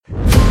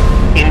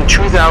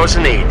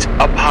2008,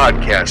 a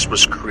podcast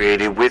was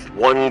created with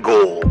one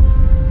goal: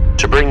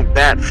 to bring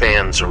Bat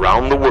fans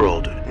around the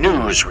world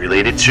news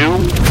related to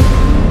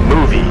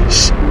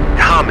movies,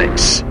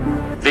 comics,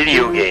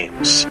 video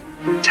games,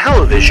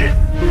 television,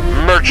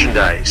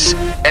 merchandise,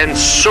 and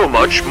so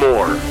much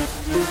more.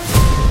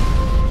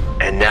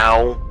 And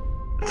now,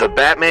 the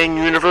Batman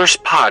Universe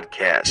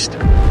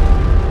podcast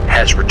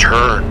has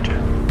returned.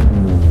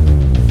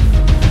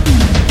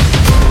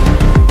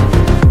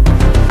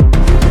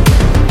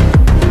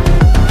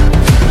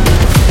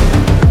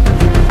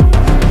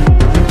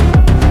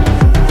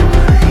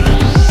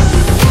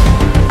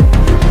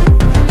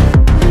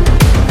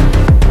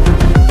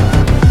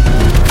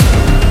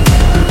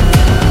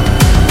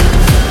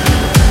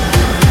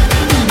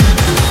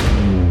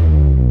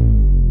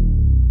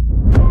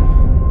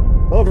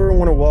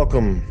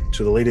 Welcome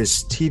to the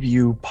latest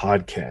TBU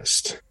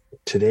podcast.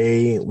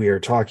 Today we are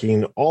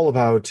talking all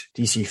about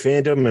DC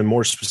FanDome and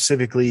more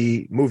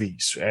specifically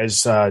movies.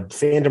 As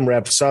FanDome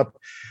wraps up,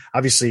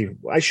 obviously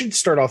I should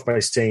start off by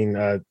saying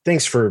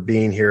thanks for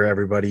being here,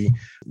 everybody.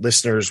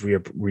 Listeners,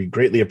 we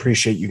greatly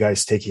appreciate you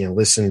guys taking a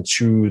listen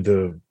to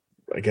the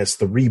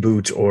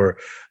reboot or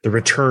the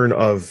return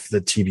of the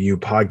TBU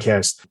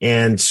podcast.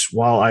 And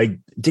while I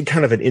did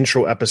kind of an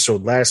intro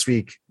episode last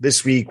week,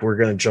 this week we're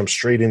going to jump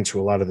straight into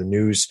a lot of the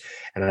news.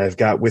 And I've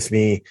got with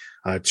me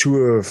two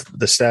of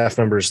the staff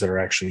members that are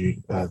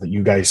actually that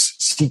you guys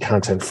see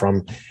content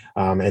from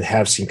and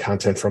have seen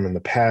content from in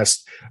the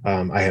past.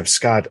 I have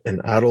Scott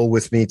and Adel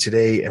with me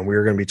today, and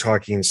we're going to be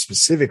talking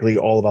specifically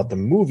all about the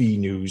movie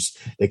news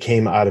that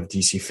came out of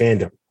DC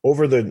FanDome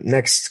over the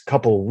next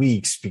couple of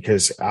weeks,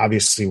 because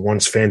obviously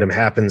once FanDome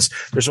happens,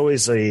 there's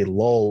always a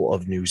lull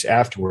of news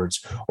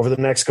afterwards. Over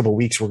the next couple of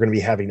weeks, we're going to be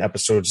having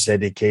episodes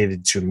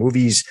dedicated to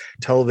movies,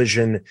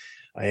 television,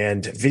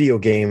 and video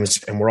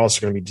games, and we're also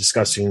going to be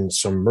discussing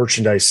some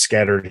merchandise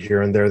scattered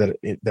here and there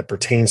that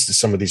pertains to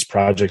some of these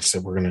projects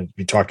that we're going to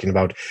be talking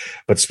about.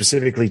 But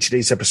specifically,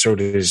 today's episode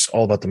is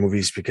all about the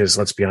movies because,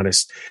 let's be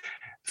honest,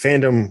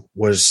 FanDome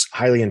was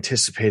highly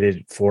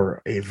anticipated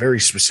for a very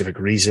specific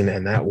reason,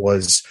 and that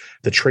was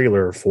the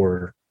trailer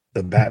for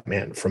the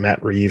Batman from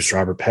Matt Reeves,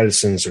 Robert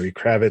Pattinson, Zoe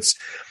Kravitz.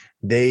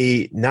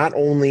 They not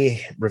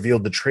only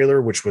revealed the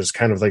trailer, which was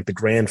kind of like the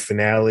grand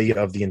finale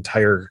of the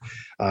entire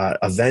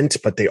event,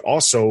 but they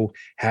also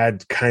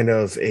had kind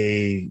of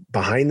a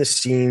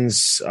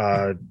behind-the-scenes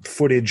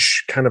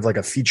footage, kind of like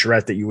a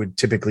featurette that you would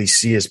typically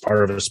see as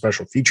part of the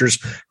special features,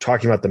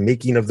 talking about the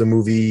making of the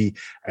movie.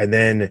 And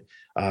then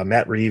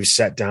Matt Reeves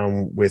sat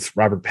down with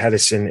Robert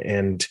Pattinson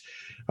and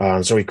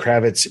Zoe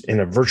Kravitz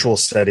in a virtual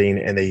setting,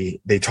 and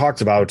they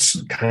talked about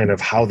kind of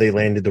how they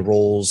landed the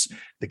roles,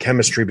 the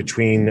chemistry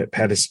between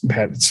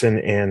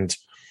Pattinson and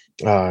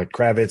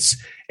Kravitz,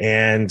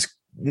 and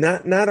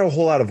not a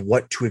whole lot of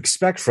what to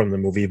expect from the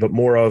movie, but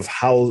more of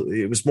how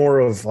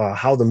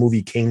the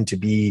movie came to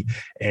be.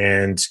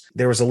 And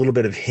there was a little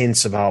bit of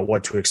hints about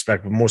what to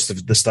expect, but most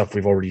of the stuff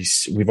we've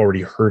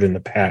already heard in the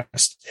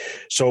past.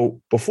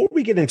 So before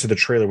we get into the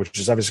trailer, which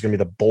is obviously going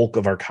to be the bulk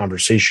of our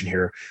conversation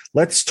here,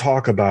 let's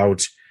talk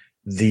about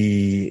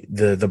the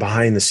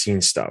behind the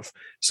scenes stuff.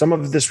 Some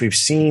of this we've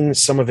seen,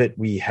 some of it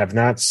we have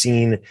not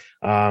seen,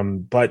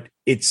 but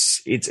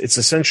it's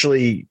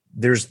essentially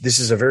this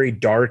is a very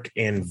dark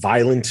and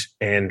violent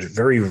and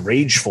very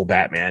rageful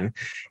Batman,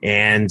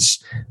 and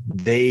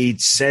they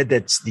said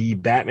that the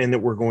Batman that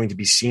we're going to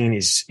be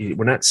seeing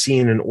we're not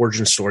seeing an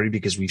origin story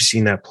because we've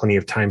seen that plenty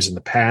of times in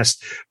the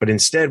past, but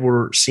instead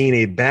we're seeing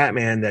a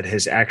Batman that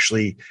has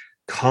actually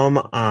come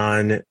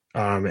on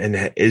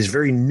and is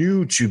very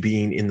new to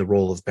being in the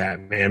role of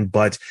Batman,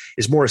 but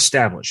is more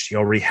established. He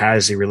already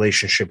has a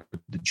relationship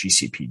with the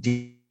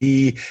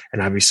GCPD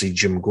and obviously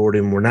Jim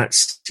Gordon. We're not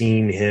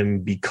seeing him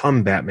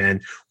become Batman.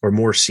 We're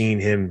more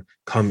seeing him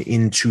come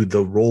into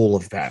the role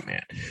of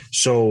Batman.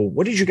 So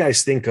what did you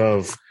guys think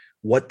of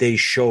what they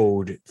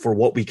showed for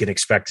what we can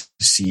expect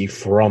to see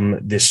from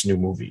this new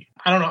movie?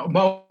 I don't know.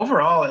 Well,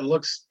 overall, it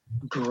looks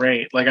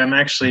great. Like I'm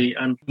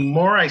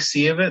more I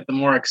see of it, the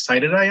more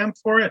excited I am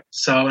for it.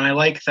 So, and I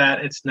like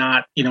that it's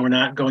not, we're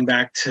not going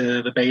back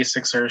to the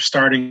basics or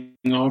starting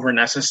over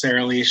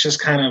necessarily. It's just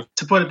kind of,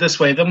 to put it this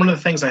way, one of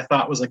the things I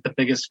thought was like the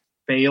biggest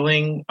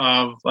failing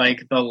of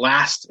like the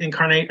last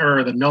incarnate,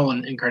 or the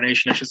Nolan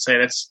incarnation, I should say,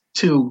 that's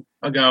 2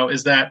 ago,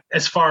 is that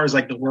as far as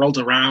like the world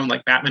around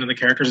like Batman and the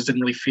characters, it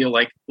didn't really feel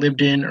like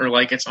lived in or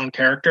like its own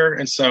character.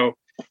 And so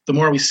the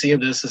more we see of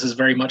this is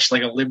very much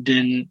like a lived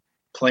in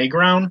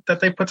playground that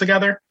they put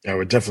together. I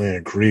would definitely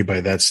agree by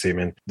that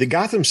statement. The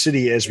Gotham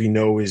City, as we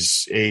know,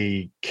 is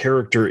a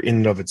character in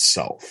and of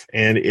itself,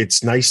 and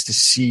it's nice to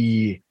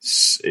see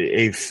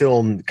a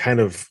film kind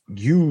of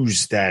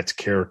use that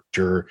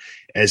character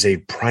as a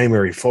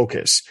primary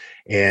focus.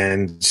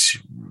 And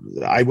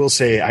I will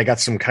say I got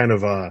some kind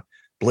of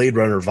Blade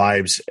Runner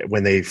vibes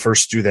when they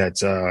first do that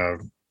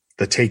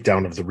the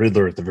takedown of the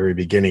Riddler at the very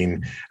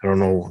beginning. I don't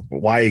know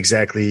why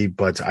exactly,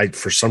 but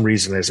for some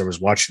reason, as I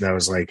was watching that, I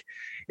was like,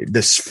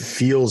 this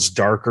feels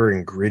darker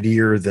and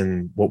grittier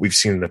than what we've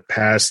seen in the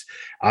past.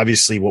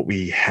 Obviously, what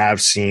we have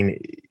seen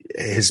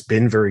has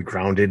been very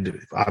grounded.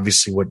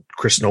 Obviously, what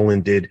Chris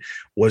Nolan did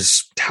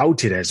was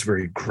touted as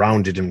very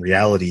grounded in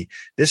reality.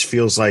 This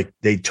feels like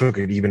they took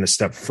it even a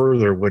step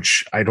further,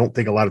 which I don't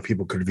think a lot of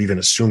people could have even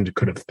assumed it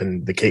could have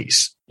been the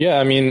case. Yeah,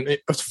 I mean,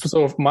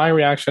 so my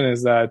reaction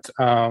is that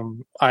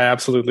I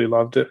absolutely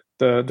loved it,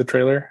 the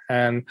trailer.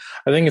 And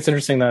I think it's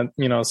interesting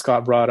that,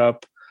 Scott brought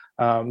up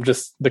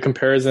just the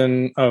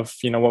comparison of,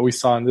 what we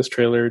saw in this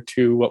trailer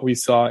to what we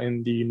saw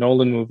in the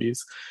Nolan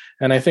movies.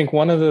 And I think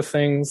one of the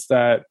things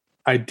that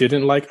I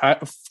didn't like,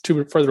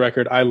 for the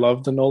record, I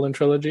love the Nolan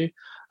trilogy.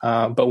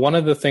 But one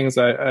of the things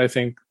I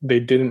think they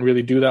didn't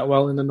really do that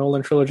well in the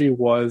Nolan trilogy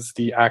was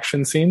the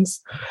action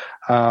scenes.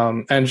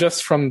 And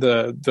just from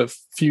the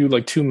few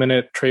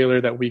 2-minute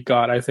trailer that we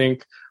got, I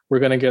think we're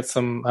going to get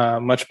some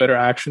much better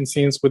action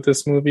scenes with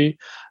this movie.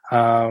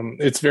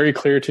 It's very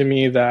clear to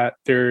me that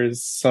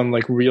there's some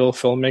real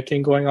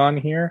filmmaking going on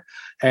here.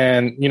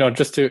 And,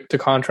 just to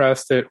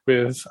contrast it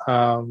with,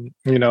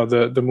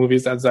 the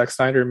movies that Zack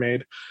Snyder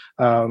made,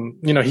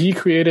 he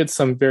created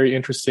some very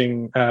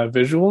interesting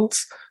visuals,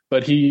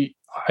 but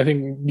I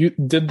think you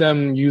did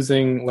them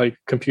using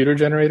computer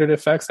generated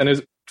effects.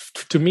 And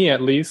to me,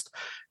 at least,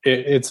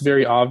 it's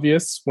very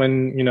obvious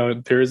when,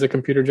 there is a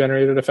computer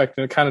generated effect,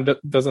 and it kind of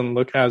doesn't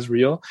look as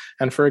real.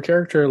 And for a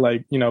character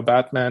like,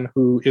 Batman,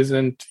 who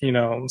isn't,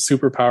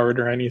 super powered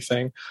or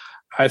anything,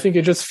 I think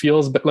it just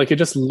feels like it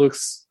just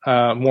looks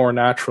more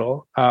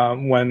natural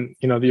when,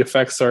 the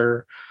effects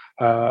are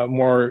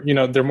more,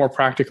 they're more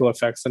practical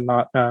effects and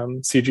not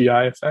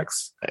CGI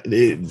effects.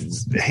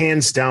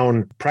 Hands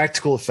down,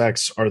 practical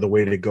effects are the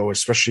way to go,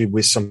 especially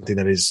with something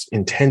that is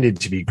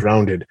intended to be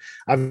grounded.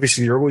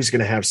 Obviously, you're always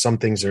going to have some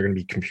things that are going to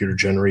be computer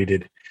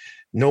generated.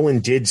 Nolan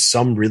did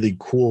some really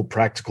cool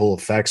practical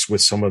effects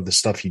with some of the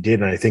stuff he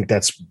did. And I think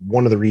that's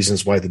one of the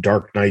reasons why The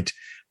Dark Knight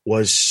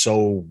was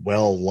so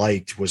well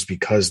liked, was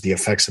because the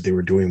effects that they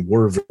were doing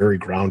were very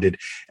grounded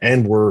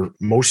and were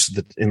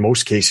in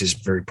most cases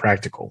very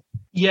practical.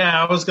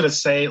 Yeah, I was going to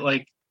say,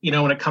 when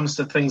it comes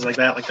to things like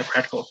that, like the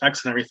practical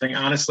effects and everything,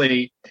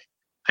 honestly,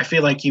 I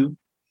feel like you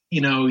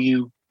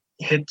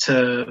hit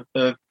to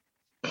the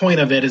point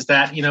of it, is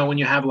that, when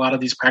you have a lot of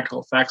these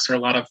practical effects or a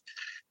lot of,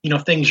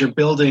 things you're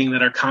building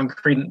that are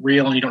concrete and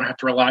real, and you don't have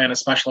to rely on a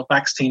special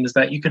effects team, is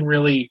that you can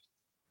really,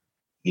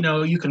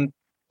 you can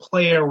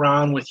play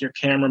around with your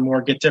camera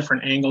more, get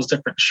different angles,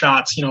 different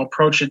shots,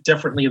 approach it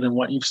differently than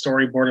what you've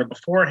storyboarded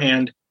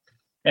beforehand,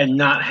 and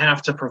not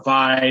have to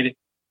provide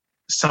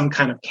some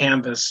kind of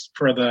canvas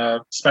for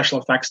the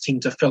special effects team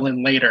to fill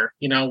in later,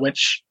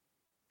 which,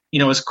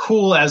 as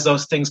cool as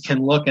those things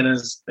can look, and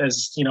as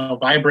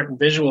vibrant and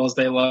visual as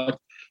they look,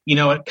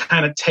 it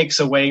kind of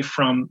takes away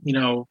from,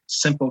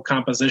 simple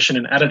composition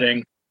and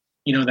editing,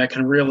 that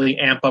can really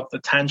amp up the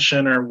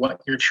tension or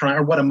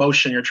what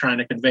emotion you're trying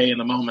to convey in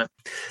the moment.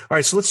 All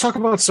right, so let's talk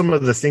about some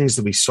of the things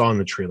that we saw in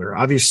the trailer.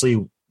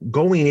 Obviously,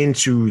 going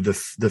into the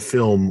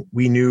film,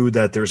 we knew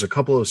that there's a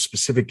couple of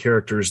specific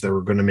characters that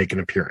were going to make an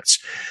appearance.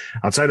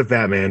 Outside of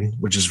Batman,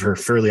 which is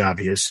fairly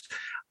obvious,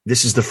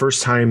 this is the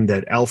first time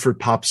that Alfred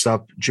pops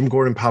up. Jim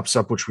Gordon pops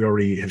up, which we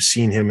already have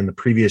seen him in the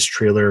previous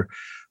trailer.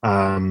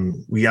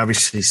 We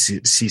obviously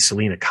see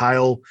Selena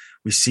Kyle.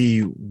 We see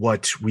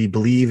what we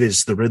believe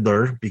is the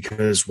Riddler,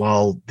 because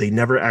while they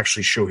never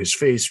actually show his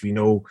face, we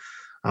know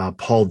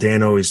Paul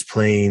Dano is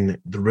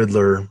playing the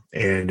Riddler,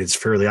 and it's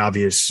fairly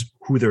obvious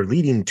who they're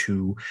leading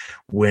to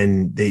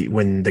when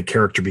the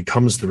character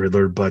becomes the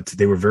Riddler. But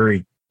they were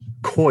very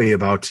coy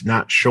about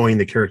not showing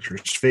the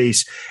character's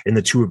face in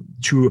the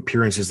two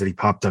appearances that he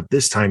popped up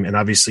this time. And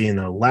obviously in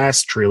the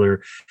last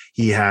trailer,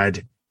 he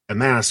had a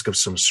mask of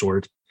some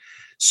sort.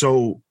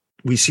 So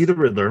we see the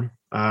Riddler.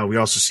 We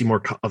also see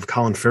more of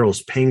Colin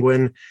Farrell's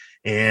Penguin,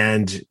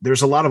 and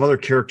there's a lot of other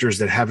characters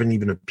that haven't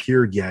even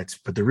appeared yet.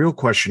 But the real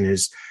question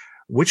is,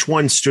 which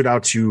one stood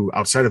out to you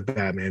outside of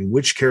Batman?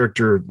 Which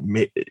character's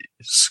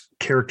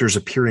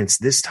appearance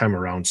this time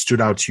around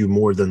stood out to you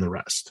more than the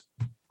rest?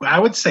 I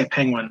would say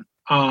Penguin.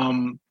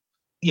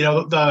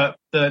 The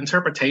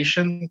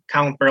interpretation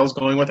Colin Farrell's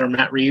going with, or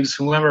Matt Reeves,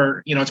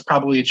 whoever, it's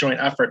probably a joint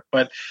effort,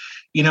 but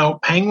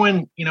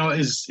Penguin,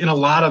 is in a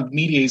lot of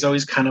media, he's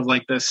always kind of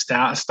like this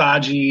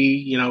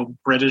stodgy,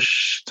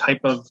 British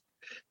type of,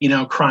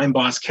 crime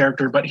boss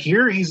character. But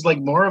here he's like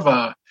more of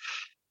a,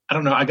 I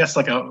don't know, I guess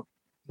like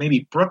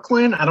maybe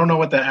Brooklyn. I don't know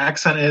what the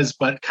accent is,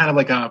 but kind of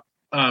like a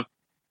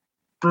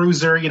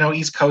bruiser,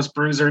 East Coast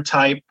bruiser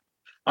type.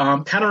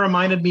 Kind of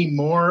reminded me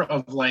more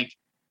of like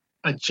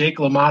a Jake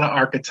LaMotta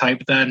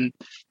archetype than,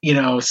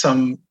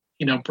 some,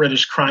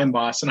 British crime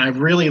boss. And I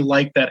really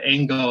like that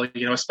angle,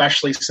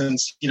 especially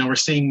since, we're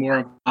seeing more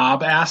of the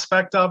mob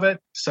aspect of it.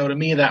 So to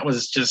me, that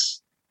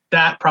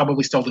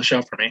probably stole the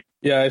show for me.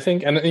 Yeah, I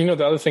think, and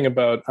the other thing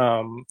about,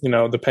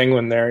 the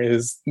Penguin there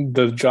is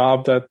the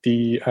job that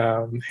the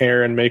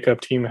hair and makeup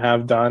team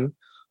have done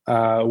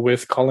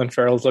with Colin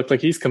Farrell's look.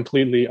 Like, he's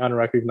completely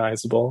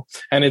unrecognizable,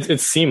 and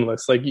it's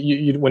seamless. Like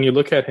you when you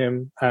look at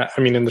him,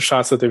 in the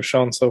shots that they've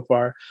shown so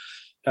far,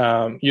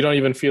 you don't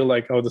even feel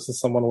like, oh, this is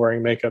someone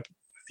wearing makeup.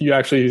 You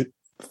actually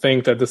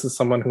think that this is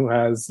someone who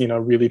has,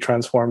 really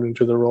transformed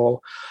into the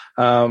role.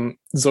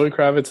 Zoe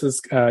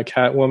Kravitz's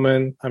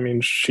Catwoman, I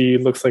mean, she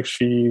looks like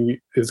she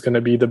is going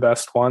to be the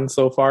best one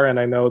so far. And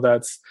I know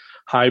that's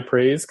high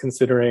praise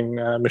considering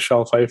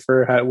Michelle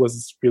Pfeiffer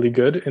was really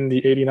good in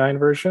the 89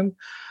 version.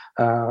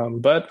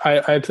 But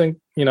I think,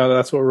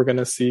 that's what we're going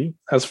to see.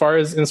 As far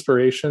as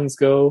inspirations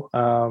go,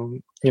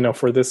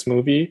 for this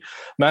movie,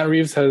 Matt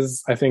Reeves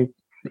has, I think,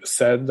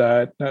 said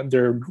that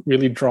they're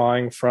really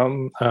drawing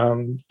from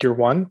Year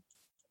One.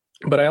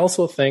 But I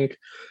also think,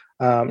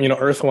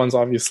 Earth One's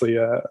obviously,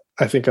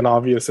 I think, an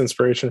obvious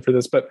inspiration for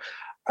this. But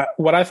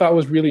what I thought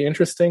was really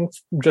interesting,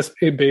 just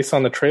based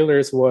on the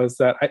trailers, was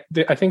that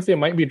I think they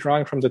might be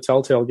drawing from the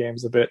Telltale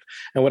games a bit.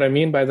 And what I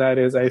mean by that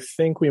is I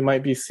think we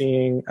might be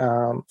seeing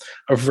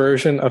a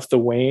version of the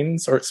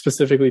Waynes, or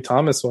specifically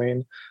Thomas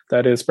Wayne,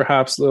 that is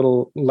perhaps a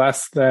little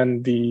less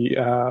than the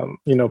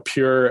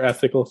pure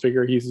ethical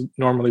figure he's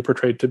normally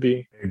portrayed to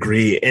be. I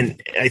agree.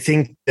 And I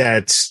think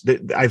that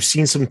I've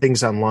seen some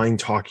things online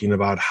talking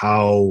about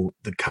how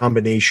the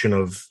combination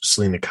of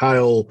Selena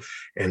Kyle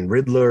and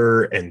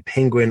Riddler and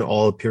Penguin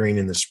all appearing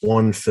in this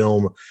one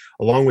film,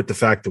 along with the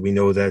fact that we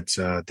know that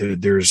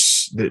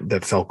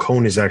that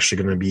Falcone is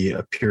actually going to be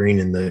appearing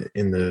in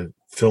the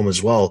film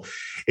as well.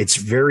 It's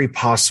very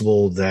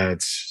possible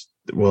that,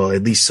 well,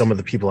 at least some of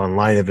the people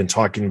online have been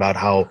talking about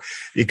how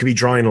it could be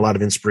drawing a lot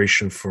of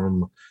inspiration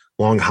from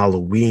Long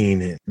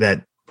Halloween,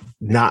 that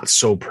not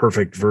so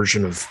perfect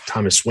version of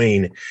Thomas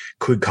Wayne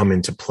could come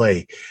into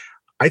play.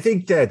 I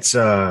think that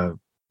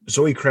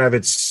Zoe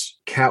Kravitz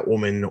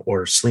Catwoman,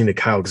 or Selena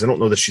Kyle, because I don't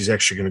know that she's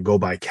actually going to go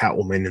by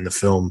Catwoman in the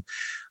film.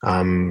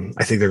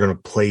 I think they're going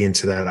to play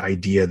into that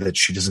idea that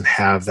she doesn't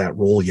have that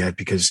role yet,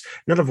 because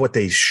none of what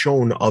they've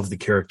shown of the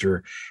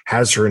character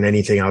has her in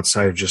anything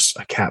outside of just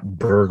a cat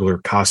burglar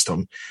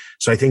costume.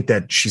 So I think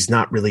that she's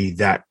not really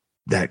that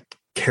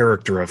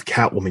character of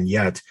Catwoman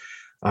yet.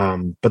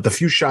 But the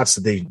few shots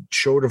that they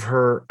showed of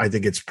her, I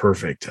think it's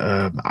perfect.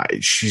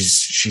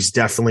 She's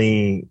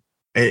definitely,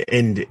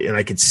 and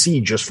I could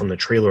see just from the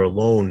trailer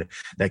alone,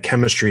 that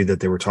chemistry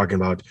that they were talking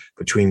about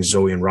between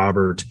Zoe and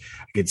Robert.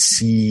 I could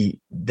see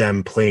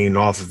them playing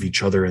off of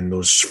each other in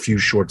those few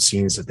short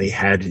scenes that they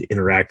had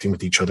interacting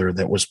with each other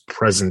that was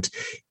present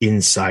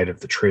inside of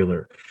the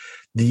trailer.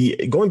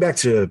 Going back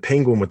to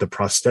Penguin with the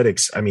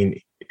prosthetics, I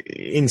mean,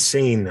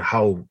 insane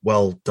how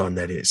well done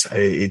that is.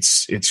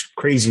 It's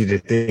crazy to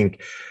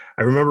think.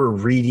 I remember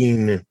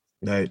reading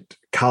that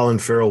Colin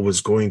Farrell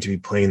was going to be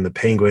playing the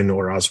Penguin,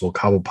 or Oswald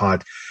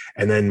Cobblepot.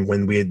 And then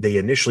when they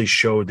initially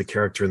showed the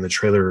character in the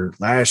trailer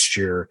last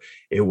year,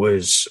 it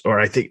was,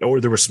 or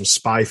there were some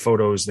spy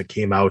photos that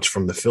came out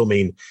from the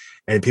filming,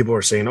 and people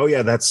were saying, "Oh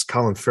yeah, that's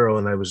Colin Farrell."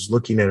 And I was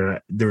looking at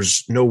it.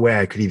 There's no way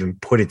I could even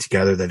put it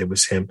together that it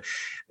was him.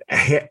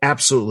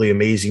 Absolutely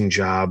amazing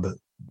job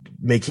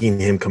making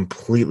him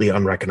completely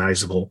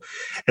unrecognizable.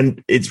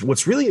 And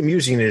what's really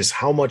amusing is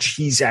how much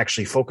he's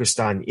actually focused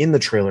on in the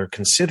trailer,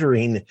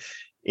 considering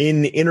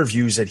in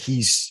interviews that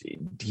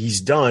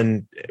he's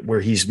done where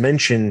he's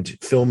mentioned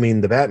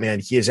filming the Batman,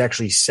 he has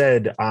actually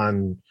said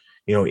on,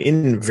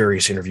 in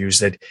various interviews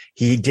that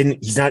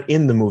he's not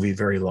in the movie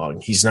very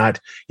long. He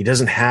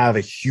doesn't have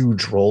a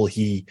huge role.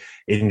 He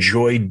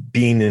enjoyed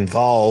being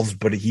involved,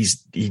 but he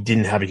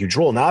didn't have a huge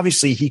role. Now,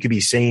 obviously he could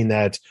be saying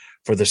that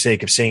for the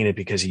sake of saying it,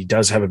 because he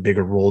does have a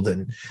bigger role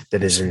than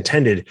is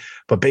intended.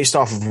 But based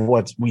off of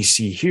what we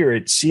see here,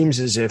 it seems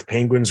as if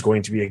Penguin's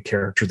going to be a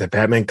character that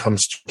Batman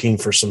comes looking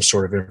for some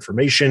sort of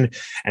information,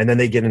 and then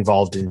they get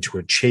involved into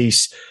a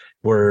chase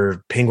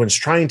where Penguin's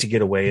trying to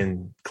get away,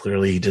 and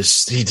clearly he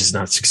does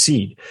not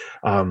succeed.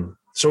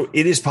 So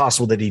it is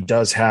possible that he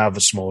does have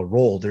a smaller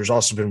role. There's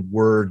also been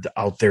word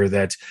out there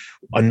that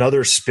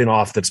another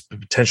spinoff that's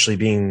potentially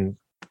being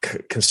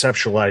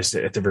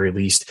conceptualized, at the very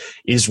least,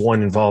 is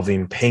one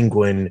involving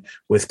Penguin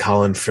with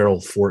Colin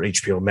Farrell for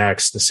HBO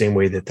Max, the same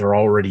way that they're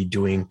already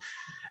doing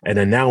an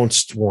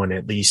announced one,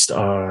 at least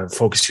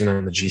focusing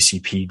on the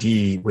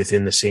GCPD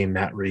within the same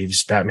Matt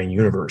Reeves Batman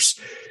universe.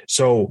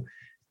 So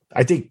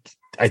I think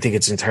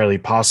it's entirely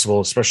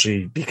possible,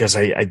 especially because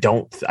I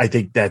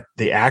think that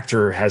the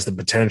actor has the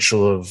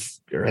potential of,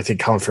 or I think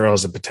Colin Farrell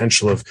has the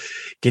potential of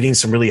getting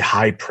some really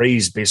high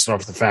praise based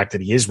off the fact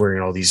that he is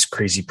wearing all these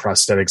crazy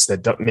prosthetics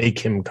that don't make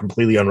him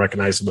completely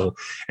unrecognizable.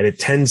 And it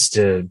tends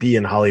to be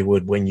in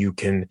Hollywood, when you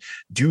can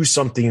do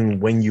something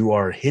when you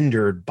are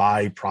hindered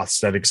by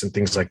prosthetics and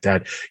things like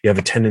that, you have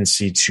a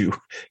tendency to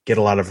get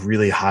a lot of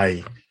really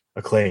high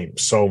acclaim.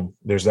 So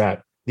there's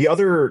that. The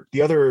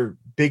other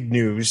big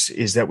news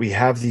is that we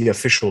have the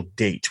official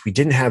date. We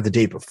didn't have the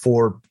date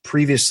before.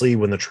 Previously,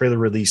 when the trailer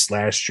released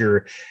last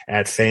year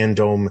at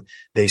FanDome,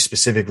 they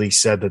specifically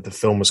said that the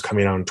film was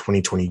coming out in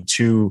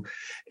 2022.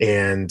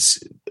 And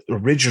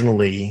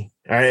originally,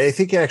 I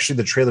think actually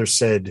the trailer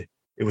said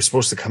it was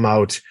supposed to come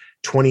out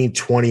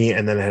 2020,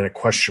 and then it had a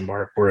question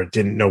mark where it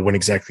didn't know when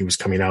exactly it was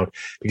coming out.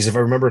 Because if I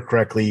remember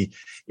correctly,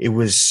 it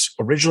was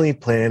originally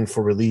planned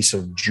for release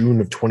of June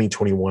of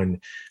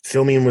 2021.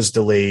 Filming was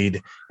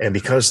delayed, and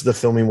because the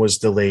filming was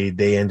delayed,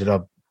 they ended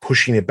up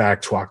pushing it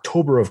back to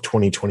October of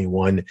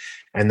 2021.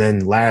 And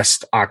then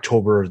last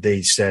October,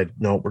 they said,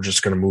 no, we're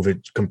just going to move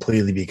it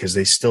completely because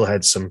they still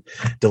had some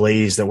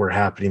delays that were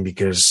happening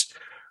because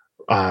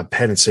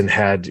Pattinson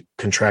had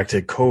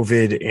contracted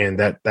COVID, and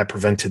that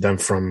prevented them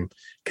from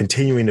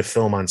continuing to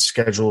film on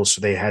schedule.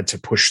 So they had to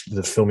push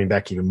the filming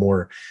back even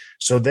more.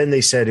 So then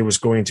they said it was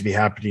going to be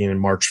happening in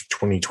March of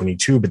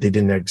 2022, but they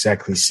didn't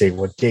exactly say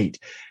what date.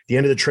 The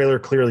end of the trailer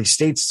clearly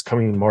states it's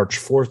coming March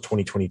 4th,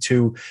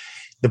 2022.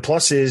 The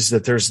plus is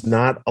that there's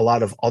not a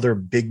lot of other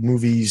big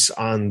movies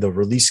on the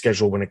release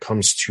schedule when it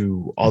comes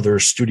to other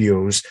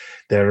studios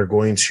that are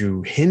going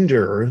to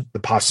hinder the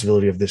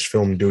possibility of this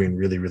film doing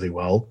really, really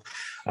well.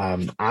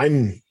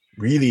 I'm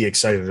really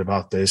excited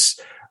about this.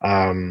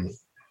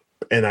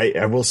 And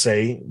I will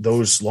say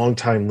those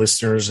longtime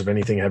listeners of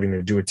anything having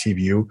to do with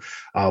TVU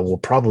will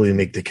probably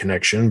make the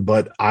connection.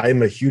 But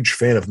I'm a huge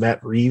fan of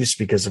Matt Reeves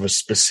because of a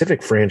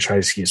specific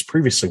franchise he has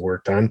previously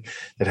worked on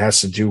that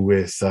has to do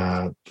with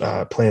Planet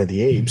of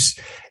the Apes.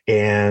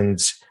 And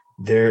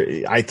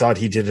I thought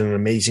he did an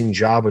amazing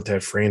job with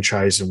that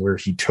franchise and where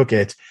he took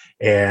it.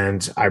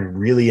 And I'm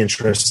really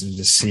interested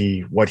to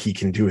see what he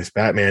can do with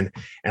Batman.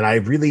 And I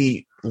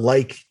really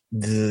like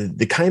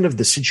the kind of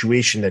the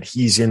situation that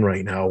he's in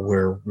right now,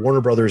 where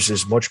Warner Brothers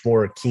is much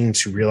more keen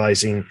to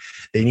realizing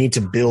they need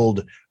to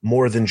build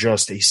more than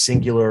just a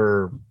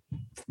singular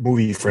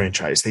movie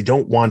franchise. They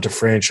don't want a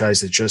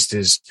franchise that just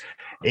is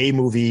a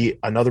movie,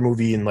 another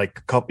movie in like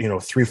a couple,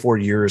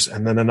 3-4 years,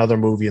 and then another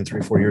movie in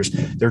 3-4 years.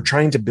 They're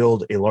trying to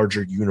build a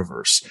larger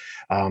universe.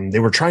 They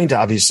were trying to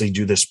obviously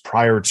do this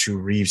prior to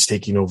Reeves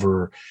taking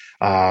over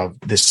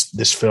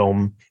this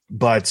film,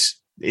 but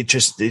it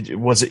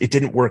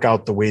didn't work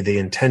out the way they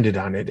intended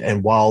on it.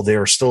 And while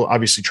they're still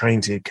obviously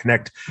trying to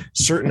connect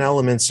certain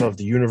elements of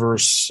the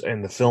universe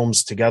and the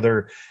films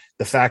together,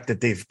 the fact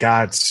that they've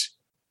got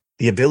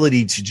the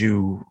ability to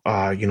do,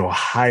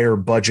 higher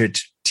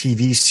budget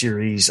TV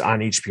series on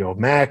HBO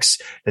Max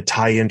that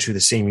tie into the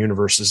same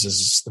universes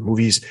as the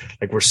movies,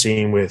 like we're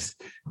seeing with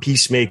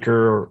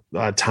Peacemaker,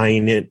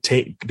 tying it,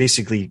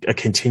 basically a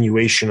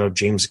continuation of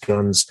James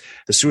Gunn's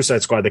The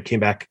Suicide Squad that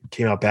came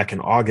out back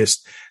in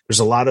August. There's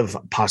a lot of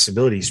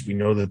possibilities. We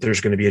know that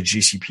there's going to be a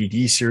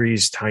GCPD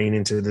series tying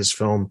into this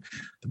film,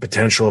 the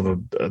potential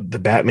of the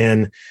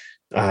Batman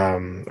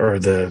or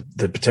the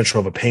potential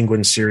of a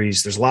Penguin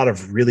series. There's a lot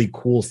of really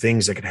cool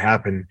things that could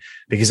happen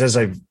because, as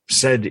I've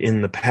said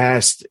in the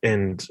past,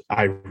 and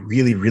I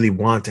really, really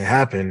want to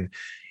happen,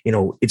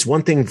 it's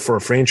one thing for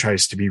a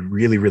franchise to be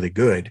really, really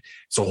good.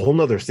 It's a whole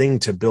nother thing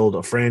to build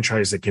a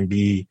franchise that can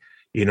be,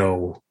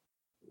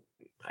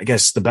 I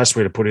guess the best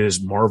way to put it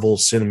is Marvel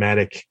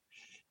cinematic,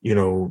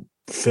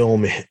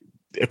 film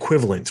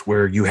equivalent,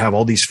 where you have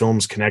all these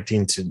films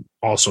connecting to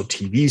also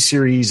TV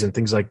series and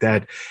things like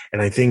that.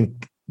 And I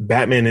think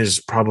Batman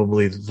is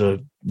probably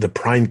the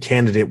prime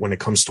candidate when it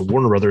comes to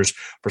Warner Brothers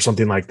for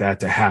something like that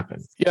to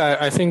happen. Yeah,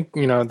 I think,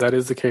 that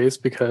is the case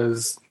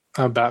because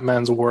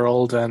Batman's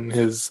world and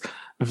his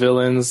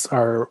villains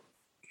are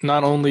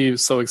not only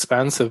so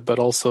expansive, but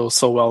also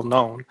so well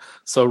known.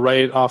 So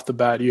right off the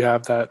bat, you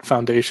have that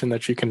foundation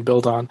that you can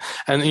build on.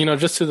 And,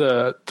 just to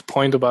the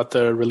point about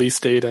the release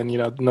date and,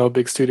 no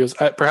big studios,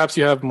 perhaps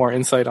you have more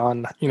insight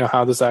on,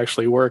 how this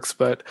actually works.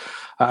 But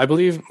I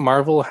believe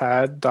Marvel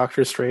had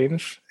Doctor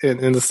Strange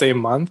in the same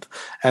month.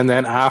 And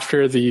then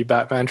after the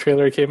Batman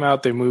trailer came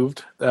out, they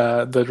moved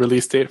the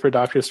release date for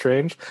Doctor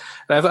Strange.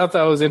 And I thought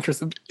that was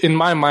interesting. In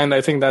my mind, I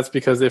think that's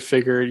because they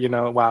figured,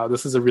 wow,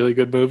 this is a really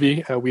good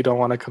movie. We don't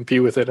want to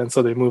compete with it. And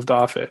so they moved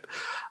off it,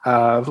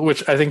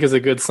 which I think is a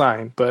good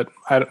sign. But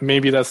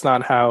maybe that's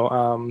not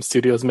how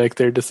studios make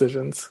their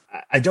decisions.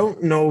 I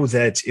don't know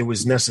that it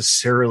was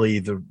necessarily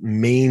the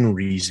main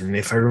reason.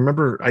 If I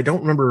remember, I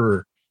don't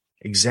remember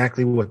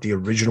exactly what the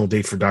original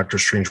date for Doctor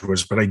Strange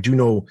was, but I do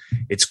know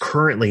it's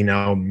currently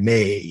now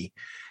May,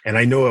 and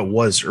I know it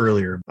was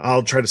earlier.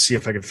 I'll try to see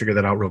if I can figure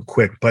that out real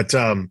quick. But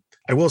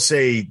I will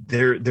say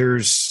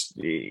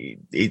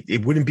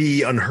it wouldn't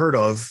be unheard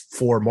of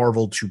for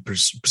Marvel to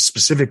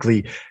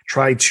specifically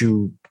try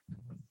to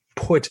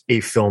put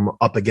a film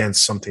up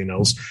against something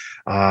else.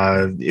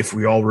 If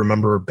we all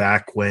remember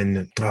back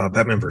when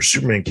Batman vs.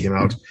 Superman came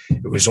out,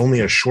 it was only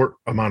a short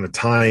amount of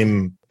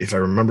time. If I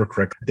remember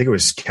correctly, I think it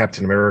was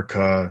Captain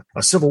America,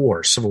 Civil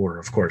War,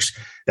 of course.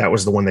 That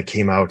was the one that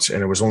came out,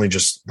 and it was only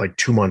just like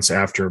 2 months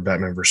after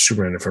Batman vs.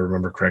 Superman, if I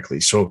remember correctly.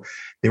 So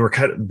they were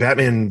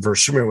Batman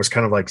vs. Superman was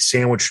kind of like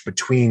sandwiched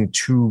between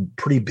two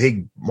pretty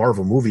big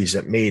Marvel movies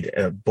that made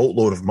a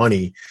boatload of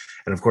money.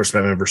 And of course,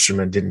 Batman vs.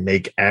 Superman didn't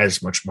make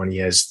as much money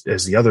as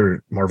the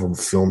other Marvel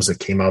films that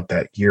came out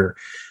that year.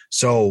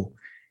 So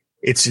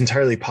it's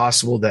entirely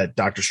possible that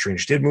Doctor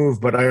Strange did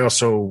move, but I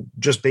also,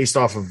 just based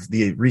off of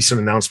the recent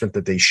announcement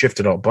that they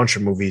shifted a bunch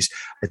of movies,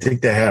 I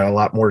think that had a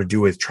lot more to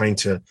do with trying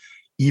to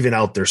even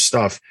out their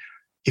stuff.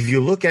 If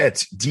you look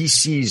at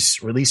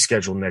DC's release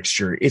schedule next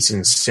year, it's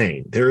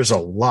insane. There is a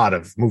lot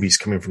of movies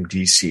coming from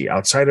DC.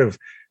 Outside of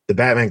the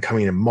Batman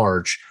coming in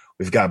March,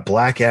 we've got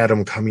Black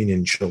Adam coming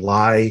in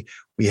July.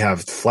 We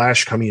have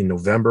Flash coming in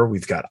November.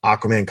 We've got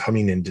Aquaman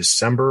coming in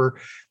December.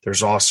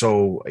 There's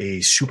also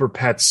a Super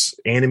Pets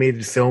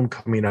animated film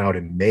coming out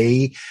in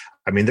May.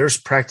 I mean, there's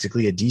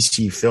practically a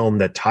DC film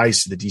that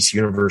ties to the DC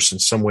universe in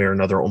some way or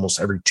another almost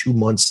every 2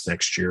 months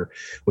next year,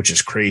 which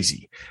is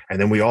crazy.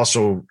 And then we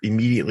also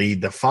immediately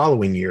the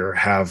following year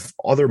have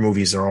other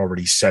movies that are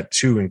already set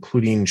too,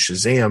 including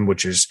Shazam,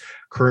 which is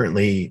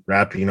currently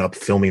wrapping up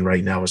filming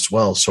right now as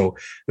well. So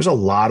there's a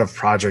lot of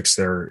projects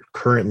that are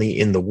currently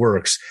in the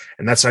works,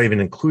 and that's not even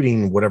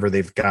including whatever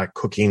they've got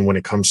cooking when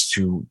it comes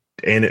to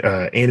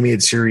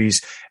animated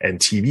series and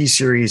TV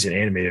series and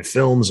animated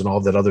films and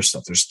all that other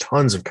stuff. There's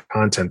tons of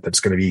content that's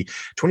going to be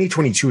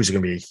 2022 is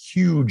going to be a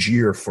huge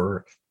year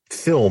for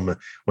film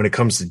when it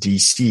comes to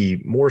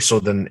DC, more so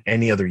than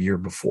any other year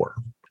before.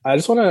 I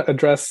just want to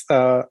address,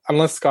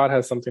 unless Scott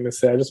has something to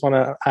say,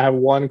 I have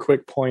one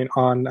quick point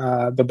on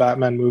the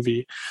Batman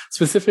movie,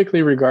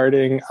 specifically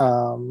regarding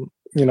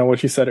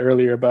what you said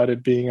earlier about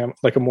it being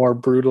a more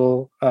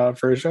brutal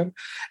version.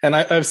 And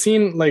I've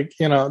seen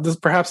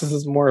this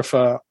is more of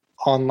a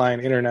online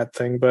internet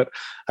thing, but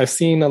I've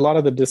seen a lot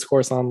of the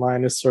discourse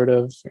online is sort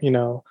of,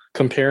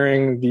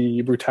 comparing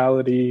the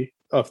brutality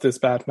of this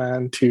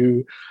Batman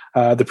to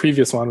the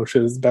previous one, which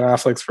is Ben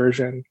Affleck's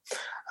version.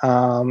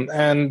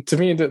 And to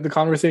me, the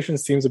conversation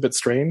seems a bit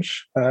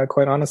strange,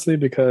 quite honestly,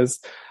 because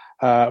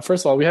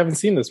first of all, we haven't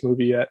seen this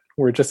movie yet.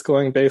 We're just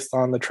going based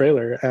on the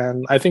trailer.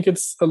 And I think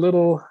it's a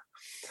little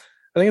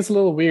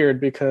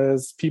weird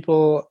because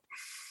people,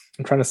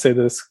 I'm trying to say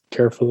this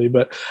carefully,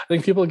 but I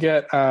think people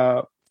get,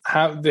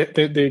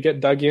 they get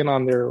dug in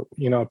on their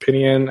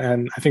opinion,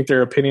 and I think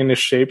their opinion is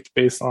shaped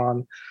based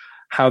on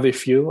how they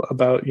feel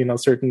about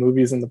certain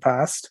movies in the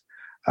past,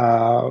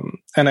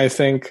 and I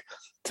think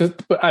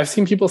but I've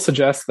seen people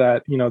suggest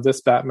that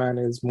this Batman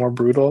is more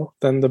brutal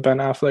than the Ben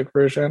Affleck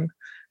version,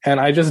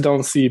 and I just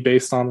don't see,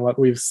 based on what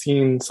we've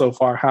seen so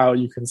far, how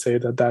you can say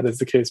that is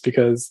the case,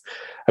 because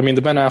I mean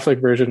the Ben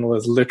Affleck version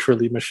was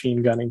literally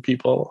machine gunning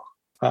people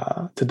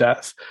to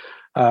death,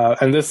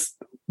 and this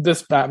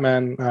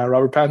Batman,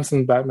 Robert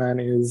Pattinson's Batman,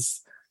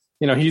 is,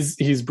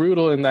 he's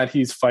brutal in that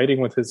he's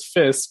fighting with his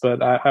fists,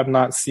 but I'm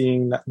not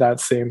seeing that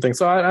same thing.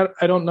 So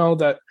I don't know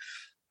that.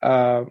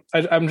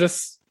 I'm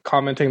just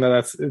commenting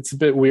that it's a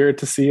bit weird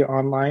to see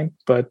online,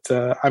 but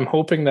I'm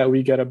hoping that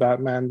we get a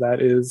Batman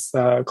that is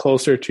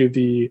closer to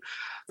the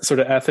sort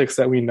of ethics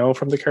that we know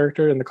from the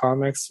character in the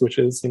comics, which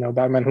is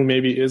Batman who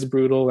maybe is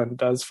brutal and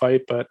does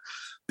fight, but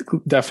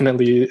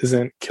definitely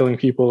isn't killing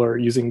people or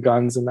using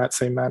guns in that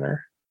same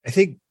manner. I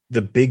think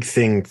the big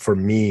thing for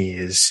me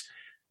is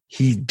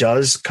he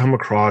does come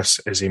across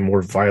as a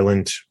more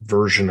violent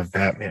version of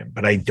Batman,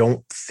 but I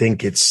don't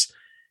think it's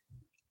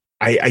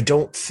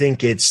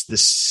the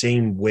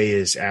same way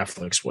as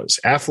Affleck's was.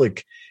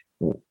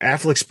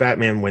 Affleck's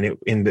Batman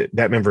in the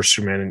Batman vs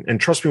Superman, and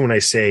trust me when I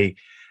say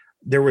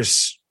there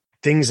was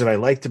things that I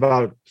liked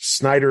about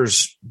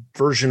Snyder's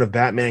version of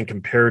Batman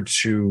compared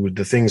to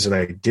the things that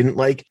I didn't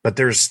like, but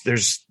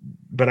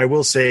but I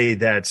will say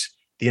that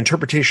the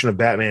interpretation of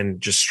Batman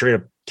just straight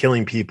up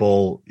killing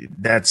people,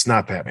 that's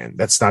not Batman.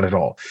 That's not at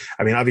all.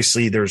 I mean,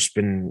 obviously there's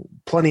been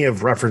plenty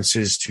of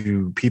references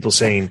to people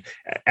saying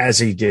as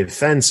a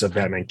defense of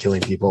Batman killing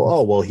people,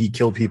 oh, well, he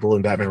killed people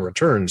in Batman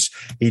Returns.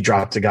 He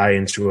dropped a guy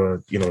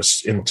into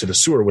into the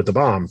sewer with a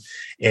bomb.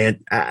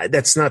 And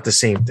that's not the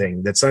same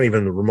thing. That's not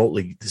even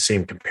remotely the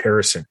same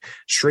comparison.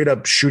 Straight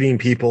up shooting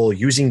people,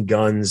 using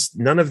guns.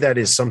 None of that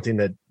is something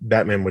that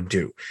Batman would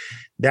do.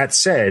 That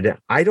said,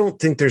 I don't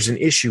think there's an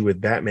issue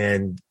with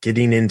Batman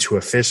getting into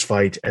a fist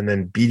fight and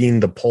then beating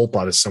the pulp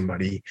out of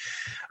somebody.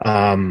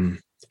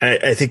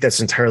 I think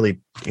that's entirely,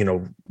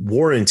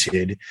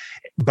 warranted.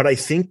 But I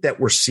think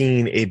that we're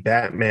seeing a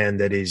Batman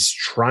that is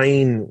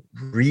trying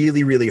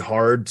really, really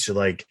hard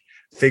to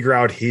figure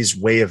out his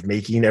way of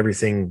making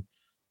everything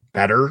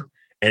better.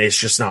 And it's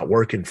just not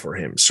working for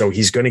him. So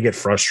he's going to get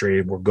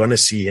frustrated. We're going to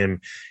see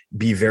him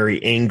be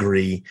very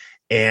angry.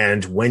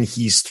 And when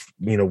he's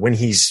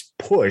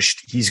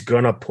pushed, he's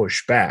going to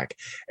push back.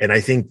 And I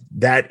think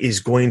that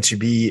is going to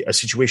be a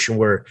situation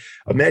where,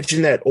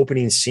 imagine that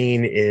opening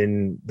scene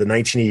in the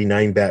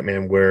 1989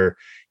 Batman where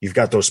you've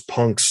got those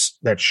punks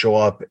that show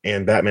up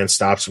and Batman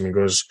stops him and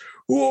goes,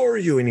 "Who are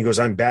you?" And he goes,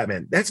 "I'm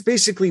Batman." That's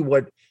basically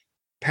what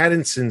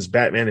Pattinson's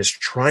Batman is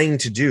trying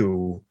to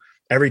do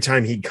every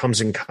time he comes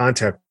in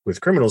contact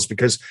with criminals,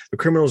 because the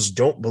criminals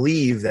don't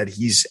believe that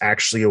he's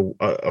actually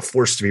a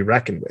force to be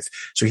reckoned with.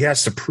 So he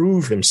has to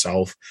prove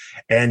himself,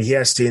 and he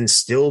has to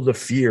instill the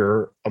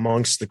fear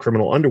amongst the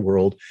criminal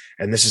underworld.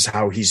 And this is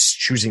how he's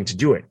choosing to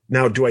do it.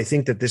 Now, do I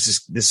think that this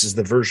is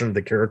the version of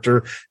the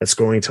character that's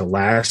going to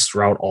last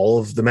throughout all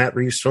of the Matt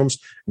Reeves films?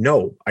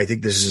 No, I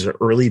think this is an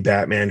early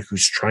Batman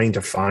who's trying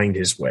to find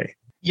his way.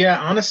 Yeah,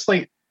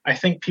 honestly, I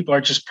think people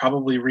are just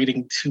probably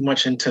reading too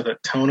much into the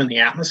tone and the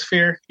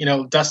atmosphere.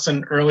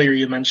 Dustin, earlier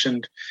you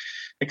mentioned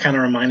it kind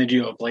of reminded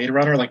you of Blade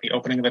Runner, like the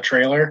opening of the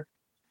trailer,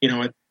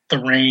 with the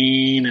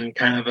rain and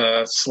kind of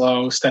the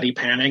slow, steady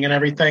panning and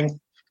everything.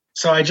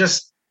 So I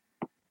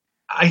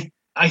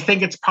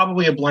think it's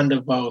probably a blend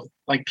of both.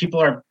 Like,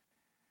 people are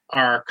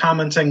are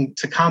commenting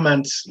to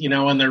comment,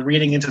 and they're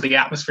reading into the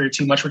atmosphere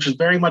too much, which is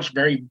very much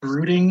very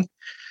brooding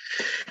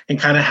and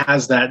kind of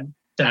has that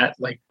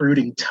like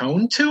brooding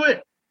tone to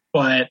it.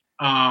 But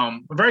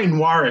very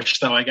noirish,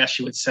 though, I guess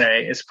you would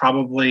say, is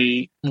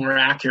probably more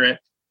accurate.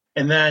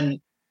 And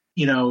then,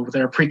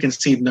 their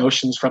preconceived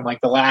notions from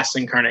like the last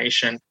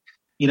incarnation,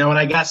 and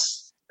I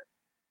guess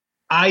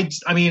I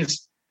mean,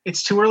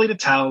 it's too early to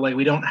tell. Like,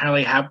 we don't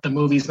really have, the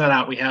movie's not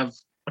out. We have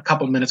a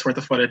couple minutes worth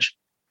of footage,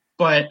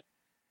 but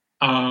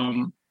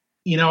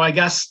I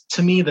guess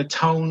to me, the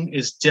tone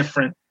is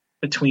different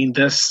between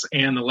this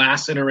and the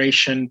last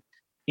iteration.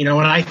 When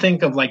I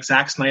think of like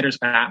Zack Snyder's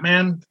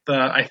Batman,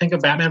 I think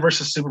of Batman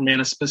versus Superman,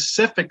 and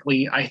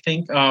specifically, I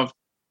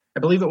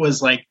believe it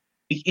was like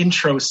the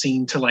intro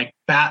scene to like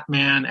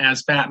Batman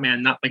as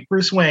Batman, not like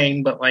Bruce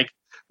Wayne, but like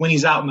when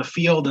he's out in the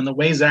field, and the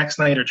way Zack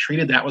Snyder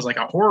treated that was like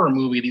a horror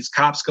movie. These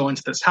cops go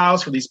into this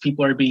house where these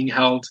people are being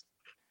held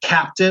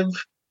captive.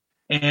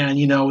 And,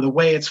 the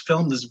way it's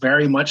filmed is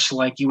very much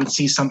like you would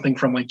see something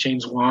from like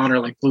James Wan or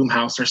like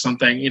Blumhouse or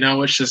something.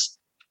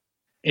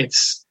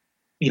 It's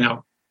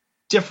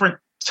different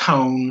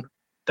tone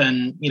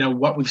than,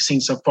 what we've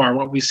seen so far.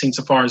 What we've seen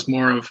so far is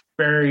more of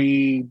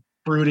very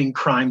brooding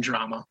crime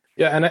drama.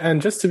 Yeah,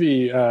 and just to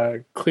be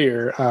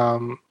clear,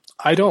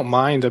 I don't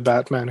mind a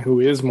Batman who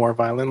is more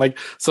violent.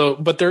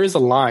 But there is a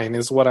line,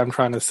 is what I'm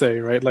trying to say,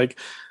 right? Like,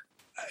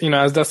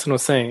 as Dustin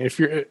was saying, if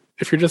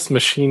you're just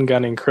machine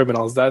gunning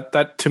criminals,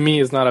 that to me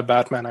is not a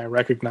Batman I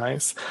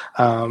recognize.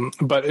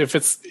 But if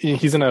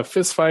he's in a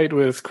fist fight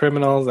with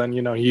criminals and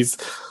he's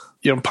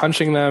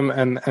punching them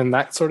and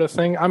that sort of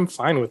thing, I'm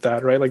fine with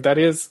that, right? Like that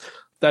is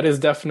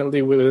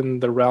definitely within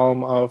the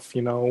realm of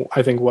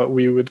I think what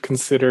we would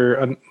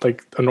consider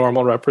a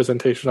normal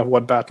representation of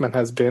what Batman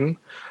has been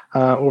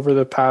over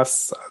the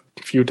past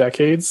few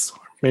decades,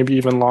 maybe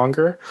even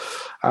longer.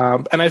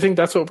 And I think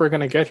that's what we're going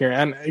to get here.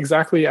 And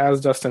exactly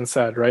as Dustin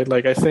said, right?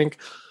 Like, I think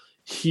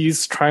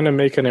he's trying to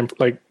make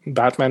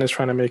Batman is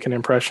trying to make an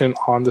impression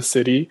on the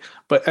city,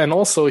 and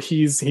also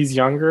he's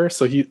younger.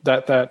 So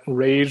that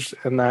rage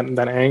and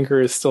that anger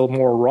is still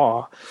more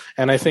raw.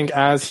 And I think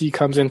as he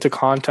comes into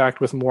contact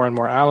with more and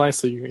more allies,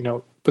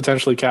 so,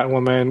 potentially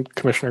Catwoman,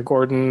 Commissioner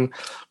Gordon,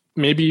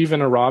 maybe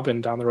even a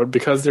Robin down the road,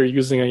 because they're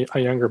using a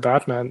younger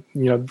Batman,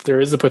 there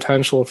is a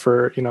potential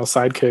for,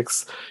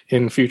 sidekicks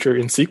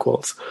in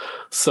sequels.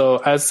 So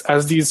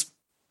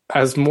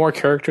as more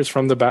characters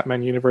from the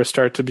Batman universe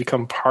start to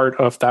become part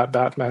of that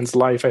Batman's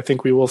life, I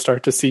think we will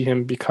start to see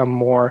him become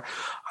more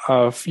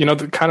of,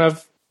 the kind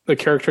of the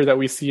character that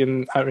we see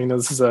in,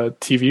 this is a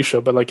TV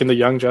show, but like in the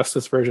Young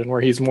Justice version,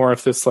 where he's more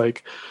of this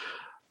like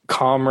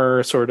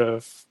calmer sort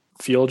of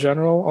field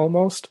general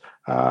almost.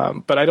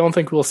 But I don't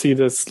think we'll see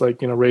this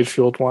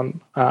rage-fueled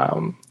one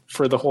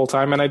for the whole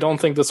time. And I don't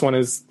think this one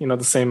is,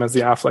 the same as the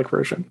Affleck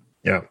version.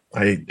 Yeah,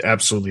 I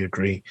absolutely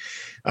agree.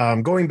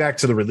 Going back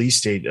to the release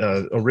date,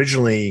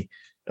 originally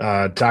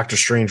Doctor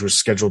Strange was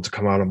scheduled to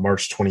come out on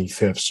March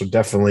 25th. So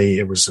definitely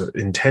it was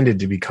intended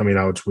to be coming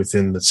out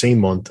within the same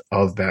month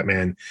of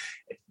Batman.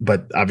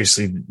 But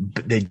obviously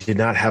they did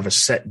not have a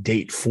set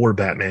date for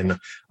Batman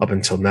up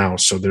until now.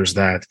 So there's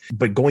that.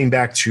 But going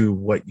back to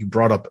what you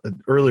brought up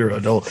earlier,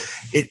 Adol,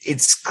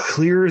 it's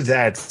clear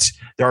that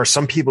there are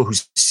some people who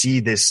see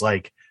this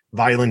like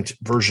violent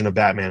version of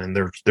Batman and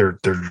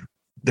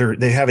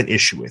they have an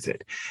issue with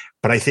it.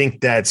 But I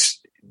think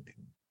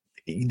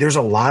there's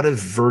a lot of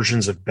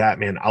versions of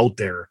Batman out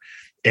there.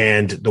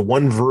 And the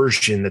one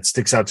version that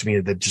sticks out to me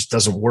that just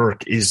doesn't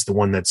work is the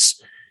one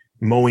that's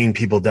mowing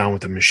people down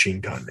with a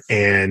machine gun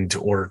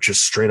or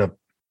just straight up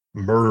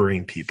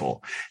murdering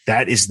people.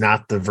 That is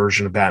not the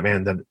version of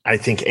Batman that I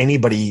think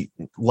anybody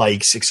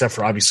likes, except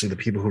for obviously the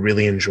people who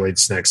really enjoyed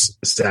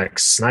Zack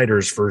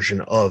Snyder's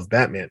version of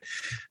Batman.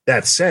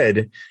 That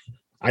said,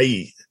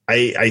 I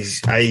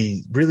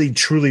really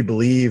truly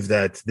believe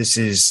that this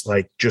is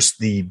like just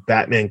the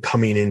Batman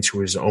coming into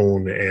his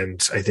own,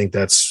 and I think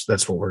that's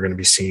what we're going to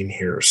be seeing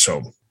here.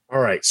 So, all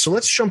right, so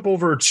let's jump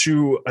over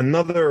to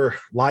another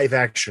live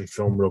action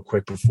film real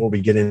quick before we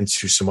get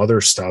into some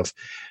other stuff.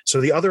 So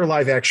the other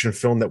live action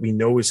film that we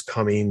know is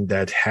coming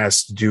that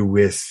has to do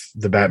with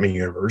the Batman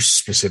universe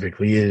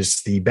specifically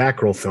is the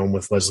Batgirl film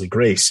with Leslie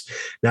Grace.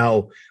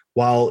 Now,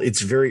 while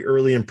it's very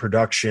early in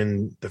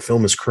production, the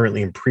film is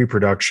currently in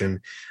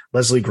pre-production.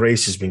 Leslie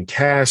Grace has been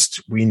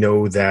cast. We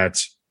know that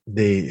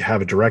they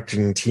have a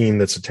directing team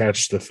that's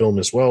attached to the film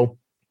as well.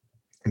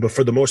 But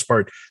for the most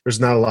part, there's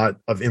not a lot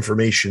of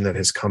information that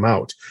has come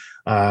out.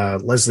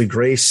 Leslie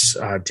Grace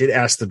did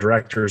ask the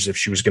directors if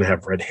she was going to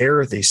have red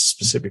hair. They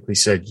specifically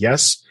said,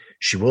 yes,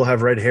 she will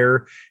have red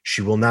hair.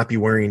 She will not be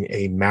wearing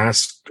a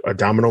mask, a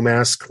domino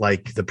mask,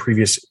 like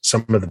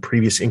some of the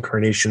previous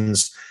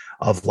incarnations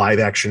of live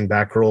action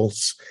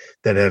Batgirls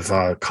that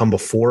have come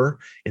before.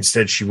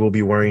 Instead, she will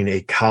be wearing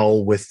a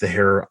cowl with the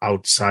hair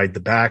outside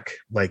the back,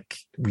 like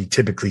we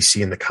typically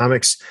see in the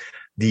comics.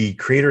 The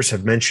creators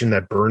have mentioned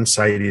that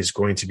Burnside is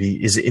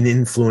an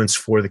influence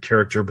for the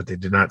character, but they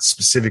did not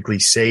specifically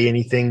say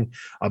anything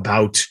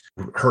about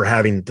her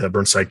having the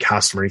Burnside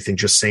costume or anything,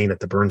 just saying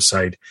that the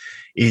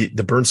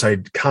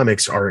Burnside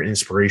comics are an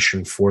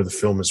inspiration for the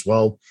film as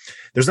well.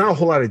 There's not a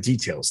whole lot of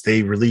details.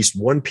 They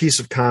released one piece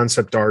of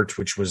concept art,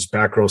 which was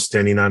Batgirl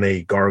standing on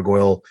a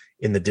gargoyle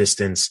in the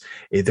distance.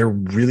 There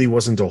really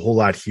wasn't a whole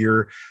lot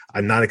here.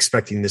 I'm not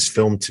expecting this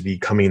film to be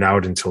coming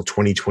out until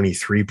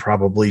 2023,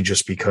 probably,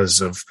 just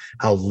because of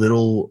how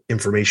little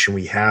information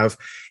we have.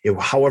 It,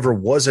 however,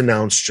 was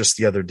announced just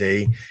the other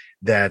day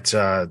that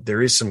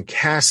there is some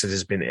cast that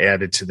has been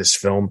added to this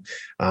film,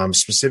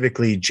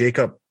 specifically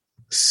Jacob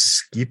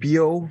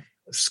Scipio.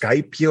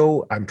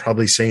 I'm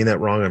probably saying that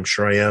wrong. I'm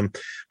sure I am.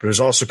 But it was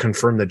also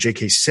confirmed that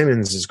J.K.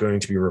 Simmons is going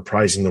to be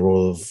reprising the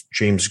role of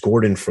James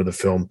Gordon for the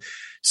film.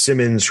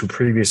 Simmons, who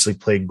previously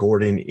played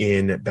Gordon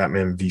in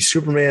Batman v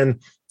Superman,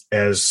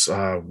 as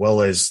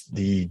well as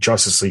the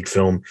Justice League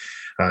film.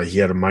 He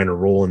had a minor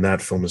role in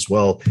that film as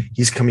well.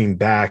 He's coming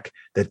back.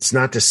 That's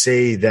not to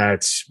say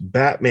that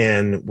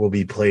Batman will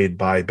be played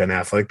by Ben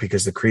Affleck,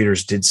 because the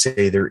creators did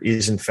say there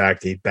is, in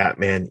fact, a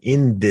Batman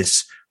in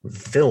this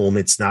film.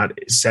 It's not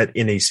set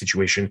in a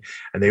situation.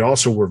 And they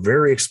also were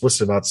very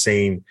explicit about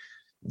saying,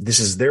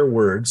 this is their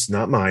words,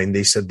 not mine.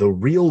 They said the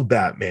real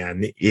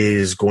Batman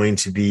is going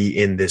to be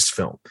in this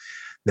film.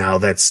 Now,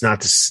 that's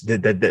not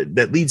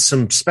that leads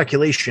some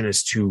speculation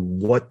as to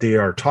what they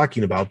are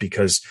talking about,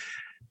 because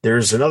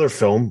there's another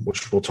film,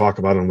 which we'll talk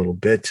about in a little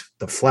bit,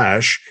 The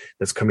Flash,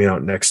 that's coming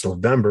out next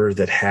November,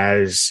 that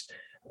has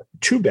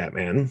two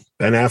Batman.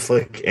 Ben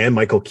Affleck and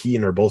Michael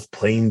Keaton are both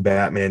playing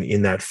Batman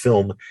in that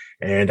film.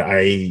 And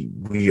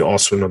we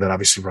also know that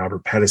obviously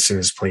Robert Pattinson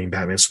is playing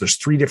Batman. So there's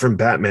 3 different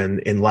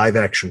Batmen in live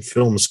action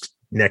films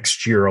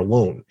next year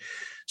alone.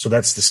 So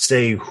that's to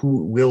say,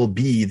 who will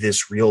be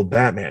this real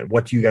Batman?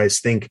 What do you guys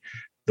think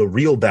the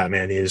real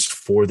Batman is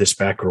for this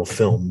Batgirl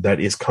film that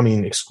is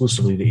coming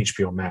exclusively to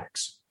HBO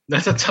Max?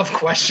 That's a tough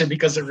question,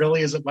 because it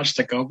really isn't much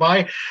to go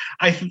by.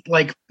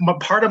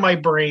 Part of my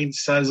brain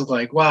says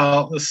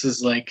well, this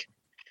is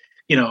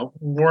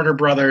Warner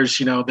Brothers,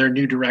 their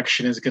new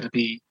direction is going to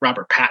be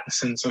Robert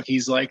Pattinson. So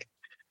he's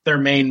their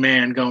main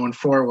man going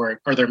forward,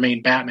 or their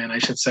main Batman, I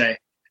should say.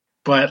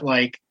 But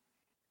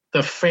the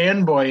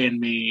fanboy in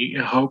me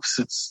hopes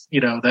it's,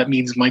 that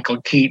means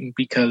Michael Keaton,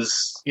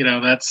 because,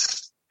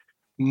 that's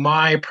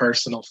my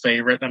personal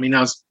favorite. I mean, that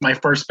was my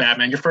first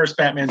Batman. Your first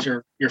Batman's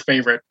your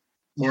favorite,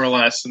 more or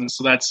less. And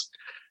so that's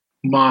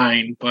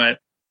mine. But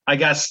I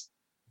guess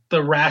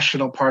the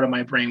rational part of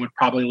my brain would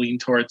probably lean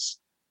towards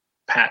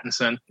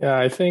Pattinson. Yeah,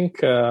 I think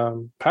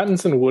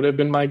Pattinson would have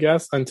been my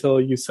guess until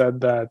you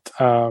said that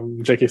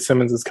J.K.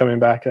 Simmons is coming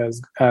back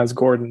as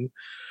Gordon.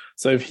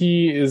 So if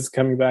he is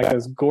coming back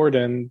as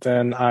Gordon,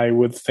 then I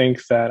would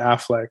think that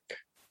Affleck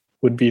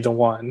would be the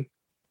one,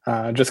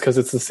 just because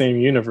it's the same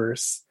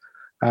universe.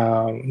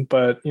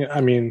 But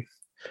I mean,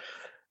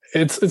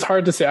 it's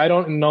hard to say. I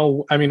don't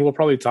know. I mean, we'll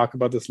probably talk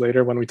about this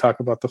later when we talk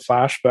about The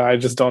Flash, but I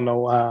just don't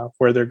know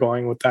where they're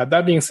going with that.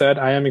 That being said,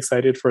 I am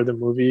excited for the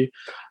movie.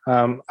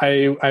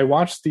 I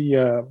watched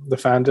the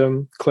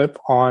FanDome clip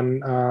on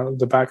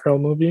the Batgirl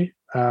movie.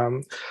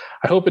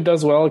 I hope it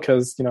does well,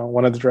 because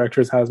one of the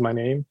directors has my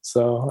name,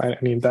 so I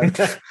need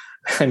that.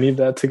 I need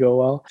that to go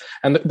well.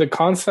 And the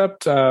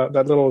concept,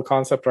 that little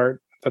concept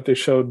art that they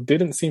showed,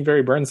 didn't seem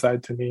very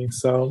Burnside to me.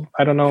 So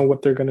I don't know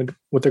what they're gonna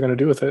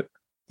do with it.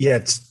 Yeah,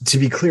 to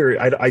be clear,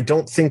 I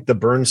don't think the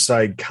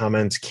Burnside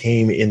comments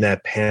came in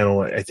that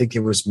panel. I think it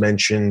was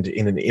mentioned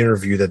in an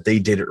interview that they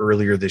did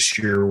earlier this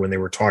year when they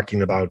were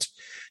talking about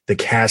the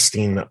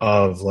casting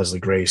of Leslie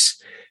Grace.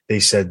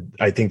 They said,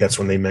 I think that's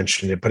when they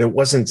mentioned it, but it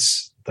wasn't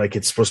like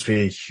it's supposed to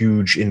be a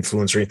huge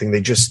influence or anything.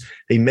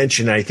 They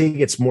mentioned, I think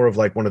it's more of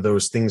one of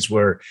those things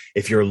where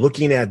if you're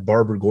looking at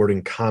Barbara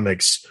Gordon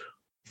comics,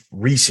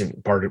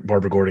 recent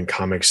Barbara Gordon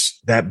comics,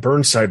 that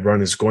Burnside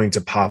run is going to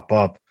pop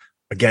up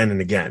again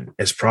and again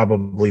as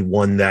probably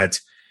one that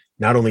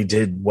not only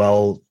did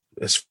well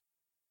as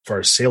far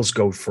as sales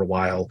go for a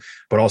while,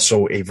 but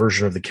also a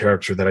version of the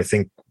character that I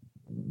think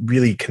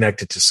really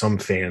connected to some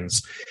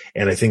fans.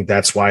 And I think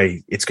that's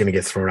why it's going to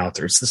get thrown out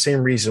there. It's the same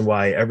reason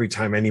why every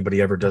time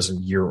anybody ever does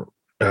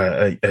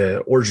a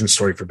origin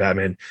story for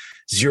Batman,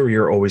 0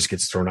 Year always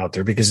gets thrown out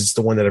there, because it's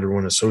the one that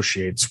everyone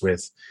associates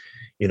with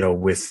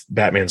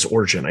Batman's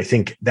origin. I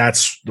think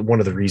that's one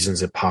of the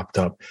reasons it popped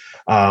up.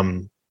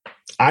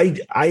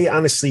 I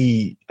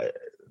honestly,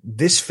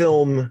 this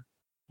film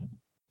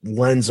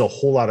lends a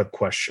whole lot of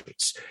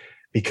questions,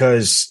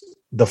 because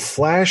The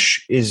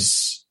Flash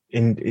is,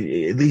 at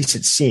least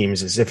it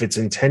seems as if it's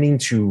intending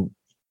to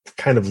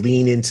kind of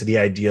lean into the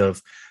idea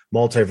of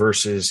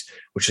multiverses,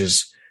 which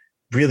is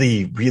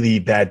really, really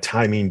bad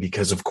timing,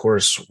 because of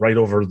course, right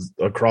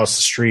across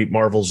the street,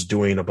 Marvel's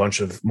doing a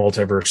bunch of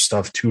multiverse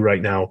stuff too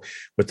right now,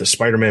 with the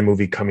Spider-Man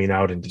movie coming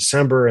out in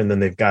December. And then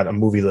they've got a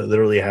movie that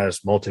literally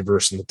has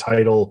multiverse in the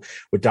title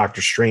with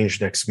Doctor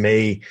Strange next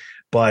May.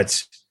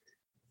 But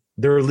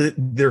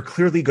they're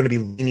clearly going to be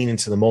leaning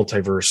into the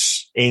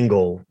multiverse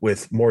angle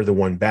with more than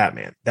one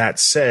Batman. That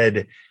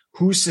said,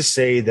 who's to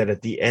say that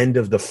at the end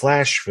of the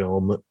Flash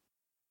film,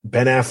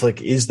 Ben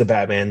Affleck is the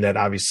Batman that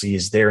obviously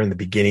is there in the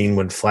beginning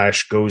when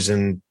Flash goes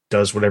and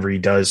does whatever he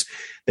does,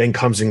 then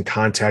comes in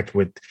contact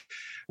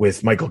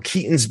with Michael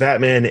Keaton's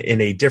Batman in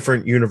a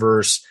different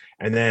universe.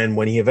 And then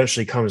when he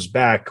eventually comes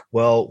back,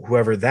 well,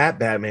 whoever that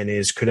Batman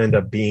is could end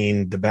up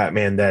being the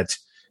Batman that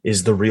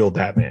is the real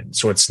Batman.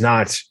 So it's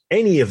not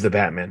any of the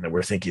Batman that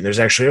we're thinking. There's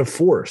actually a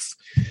fourth,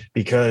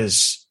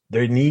 because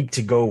they need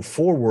to go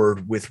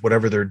forward with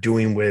whatever they're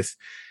doing with,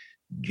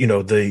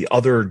 the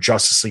other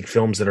Justice League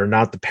films that are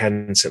not the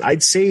Pattinson.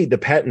 I'd say the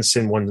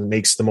Pattinson one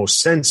makes the most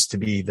sense to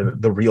be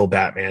the real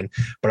Batman,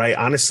 but I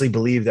honestly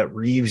believe that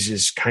Reeves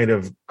is kind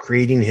of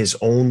creating his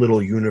own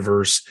little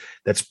universe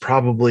that's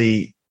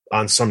probably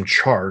on some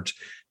chart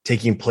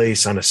taking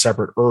place on a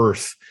separate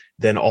Earth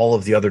than all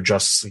of the other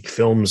Justice League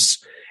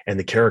films and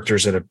the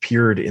characters that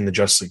appeared in the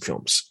Justice League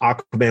films.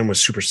 Aquaman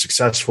was super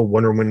successful.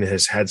 Wonder Woman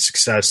has had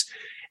success.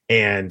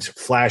 And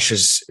Flash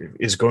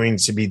is going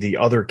to be the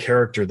other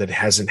character that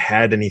hasn't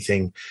had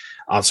anything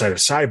outside of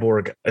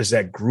Cyborg as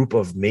that group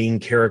of main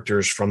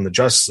characters from the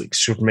Justice League.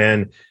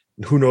 Superman,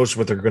 who knows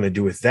what they're going to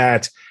do with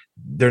that.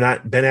 Ben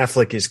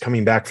Affleck is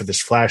coming back for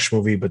this Flash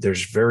movie, but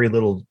there's very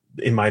little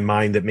in my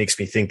mind that makes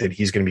me think that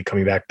he's going to be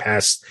coming back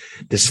past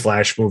this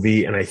Flash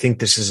movie. And I think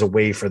this is a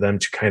way for them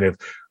to kind of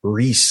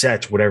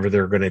reset whatever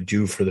they're going to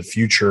do for the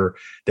future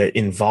that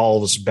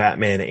involves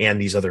Batman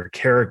and these other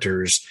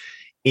characters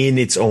in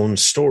its own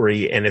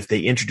story. And if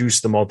they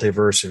introduce the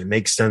multiverse and it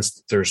makes sense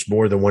that there's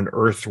more than one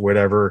Earth or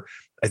whatever,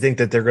 I think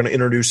that they're going to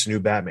introduce a new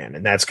Batman,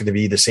 and that's going to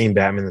be the same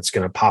Batman that's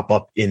going to pop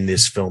up in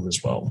this film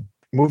as well.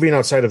 Moving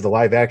outside of the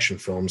live action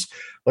films,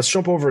 let's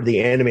jump over to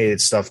the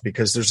animated stuff,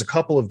 because there's a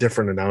couple of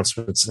different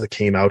announcements that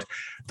came out.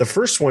 The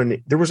first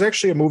one, there was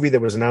actually a movie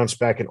that was announced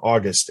back in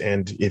August.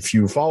 And if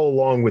you follow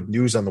along with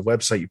news on the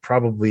website, you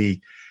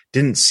probably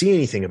didn't see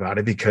anything about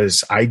it,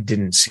 because I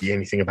didn't see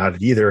anything about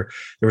it either.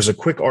 There was a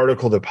quick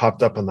article that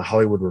popped up on the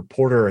Hollywood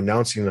Reporter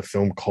announcing the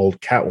film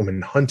called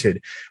Catwoman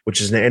Hunted,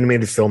 which is an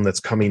animated film that's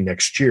coming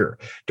next year.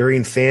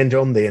 During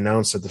FanDome, they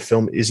announced that the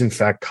film is in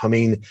fact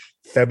coming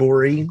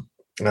February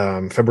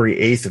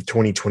 8th of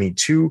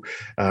 2022.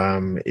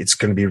 It's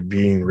going to be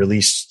being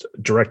released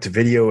direct to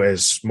video,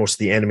 as most of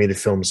the animated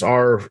films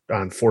are,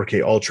 on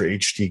 4K Ultra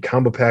HD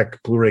combo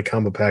pack, Blu-ray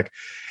combo pack,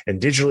 and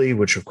digitally,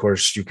 which of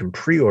course you can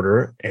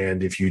pre-order.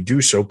 And if you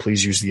do so,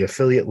 please use the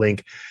affiliate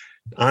link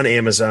on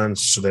Amazon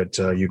so that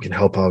you can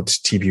help out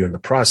TBU in the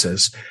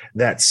process.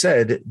 That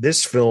said,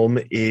 this film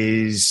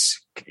is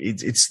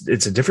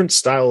it's a different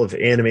style of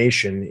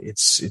animation.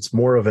 It's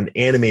more of an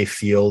anime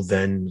feel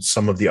than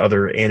some of the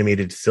other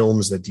animated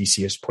films that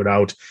DC has put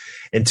out.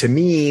 And to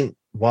me,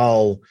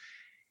 while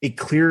it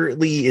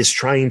clearly is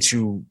trying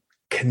to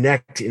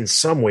connect in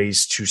some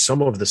ways to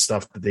some of the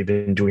stuff that they've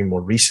been doing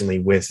more recently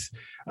with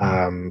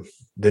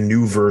the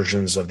new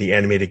versions of the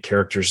animated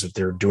characters that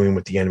they're doing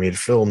with the animated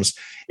films,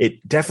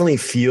 it definitely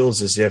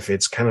feels as if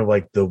it's kind of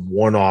like the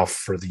one-off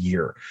for the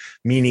year.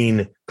 Meaning,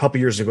 a couple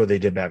years ago, they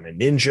did Batman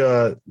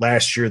Ninja.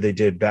 Last year, they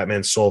did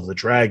Batman Soul of the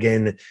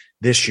Dragon.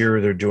 This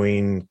year, they're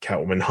doing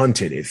Catwoman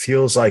Hunted. It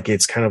feels like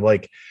it's kind of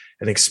like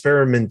an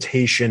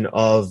experimentation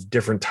of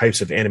different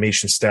types of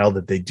animation style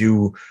that they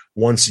do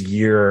once a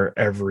year.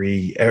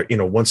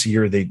 Once a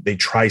year, they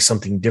try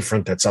something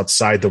different that's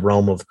outside the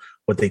realm of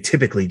what they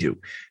typically do.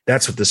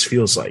 That's what this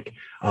feels like.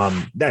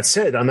 That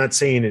said, I'm not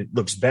saying it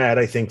looks bad.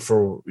 I think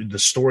for the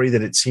story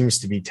that it seems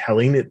to be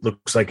telling, it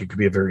looks like it could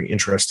be a very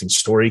interesting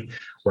story.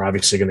 We're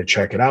obviously going to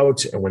check it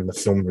out. And when the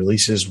film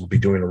releases, we'll be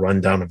doing a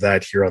rundown of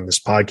that here on this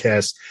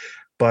podcast.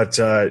 But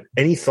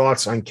any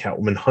thoughts on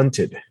Catwoman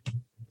Hunted?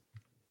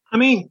 I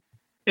mean,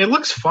 it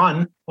looks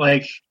fun.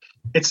 Like,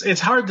 it's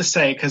hard to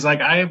say, because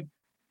I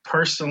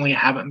personally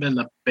haven't been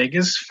the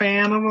biggest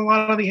fan of a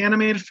lot of the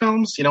animated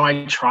films.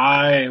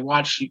 I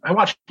watch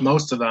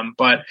most of them,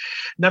 but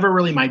never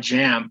really my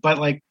jam. But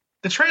like,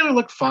 the trailer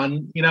looked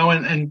fun,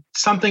 and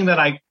something that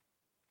I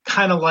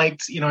kind of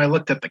liked. I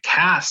looked at the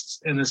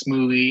cast in this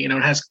movie. It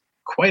has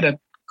quite a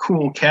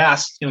cool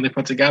cast. They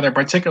put together.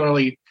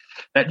 Particularly,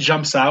 that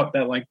jumps out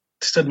that like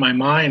stood in my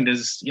mind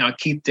is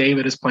Keith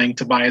David is playing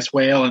Tobias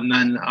Whale, and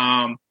then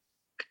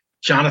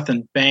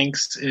Jonathan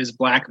Banks is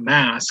Black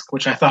Mask,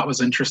 which I thought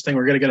was interesting.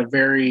 We're going to get a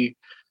very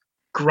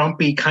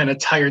grumpy, kind of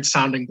tired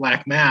sounding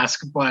Black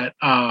Mask, but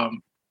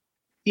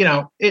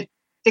it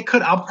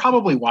could. I'll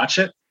probably watch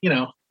it.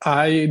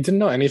 I didn't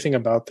know anything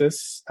about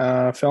this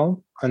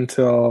film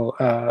until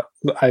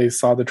I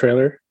saw the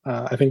trailer.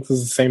 I think this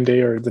was the same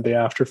day or the day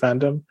after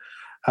FanDome.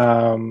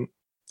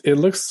 It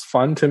looks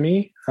fun to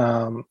me.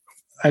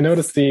 I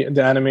noticed the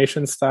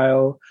animation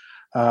style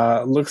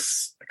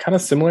looks kind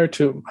of similar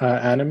to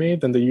anime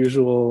than the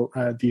usual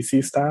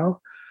DC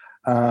style.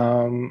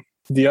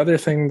 The other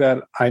thing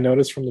that I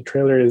noticed from the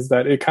trailer is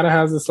that it kind of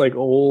has this like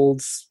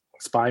old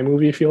spy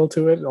movie feel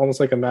to it, almost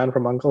like a Man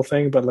from U.N.C.L.E.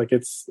 thing, but like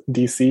it's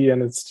DC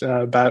and it's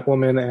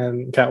Batwoman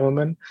and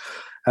Catwoman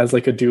as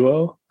like a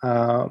duo.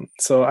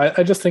 So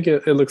I just think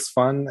it looks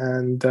fun.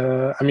 And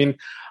I mean,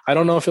 I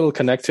don't know if it'll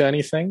connect to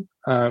anything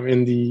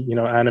in the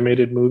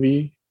animated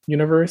movie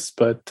universe.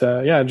 But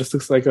it just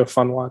looks like a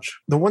fun watch.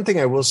 The one thing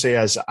I will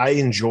say is I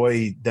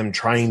enjoy them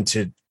trying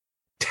to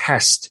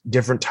test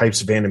different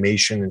types of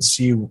animation and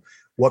see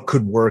what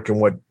could work and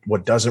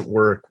what doesn't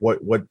work,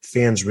 what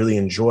fans really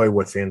enjoy,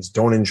 what fans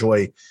don't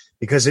enjoy,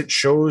 because it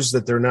shows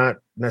that they're not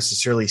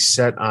necessarily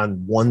set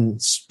on one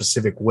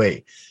specific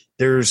way.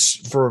 There's,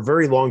 for a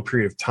very long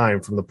period of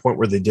time, from the point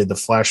where they did the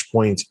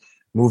Flashpoint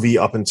movie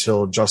up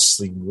until Justice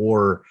League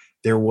War,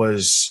 there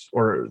was,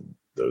 I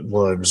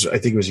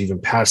think it was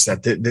even past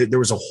that, there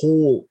was a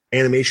whole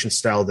animation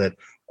style that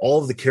all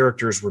of the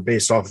characters were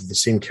based off of the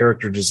same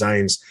character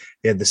designs.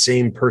 They had the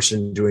same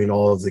person doing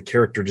all of the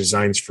character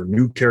designs for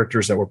new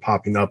characters that were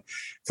popping up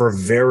for a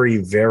very,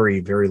 very,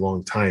 very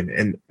long time.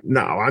 And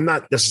now I'm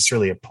not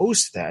necessarily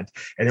opposed to that.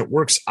 And it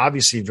works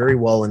obviously very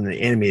well in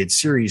the animated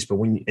series, but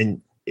when,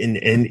 and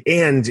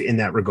in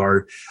that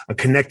regard, a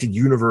connected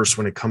universe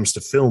when it comes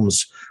to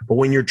films. But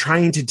when you're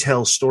trying to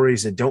tell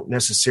stories that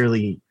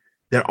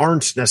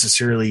aren't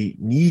necessarily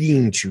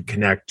needing to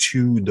connect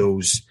to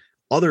those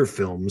other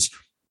films,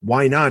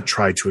 why not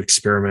try to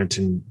experiment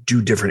and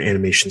do different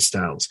animation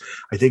styles?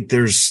 I think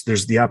there's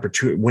the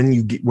opportunity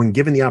when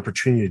given the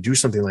opportunity to do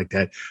something like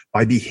that,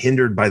 why be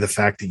hindered by the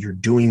fact that you're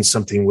doing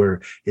something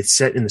where it's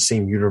set in the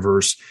same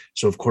universe?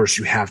 So of course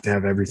you have to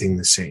have everything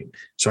the same.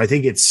 So I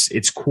think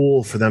it's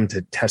cool for them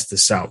to test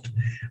this out.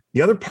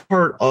 The other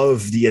part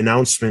of the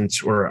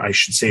announcement, or I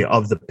should say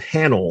of the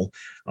panel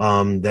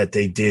that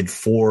they did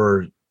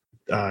for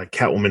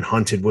Catwoman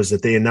Hunted, was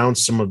that they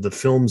announced some of the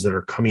films that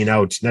are coming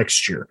out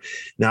next year.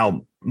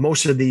 Now,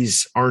 most of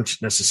these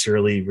aren't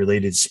necessarily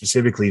related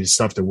specifically to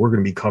stuff that we're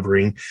going to be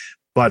covering,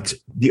 but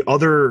the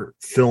other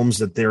films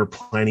that they're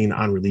planning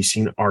on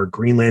releasing are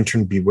Green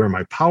Lantern, Beware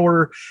My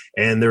Power,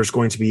 and there's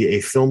going to be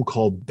a film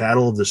called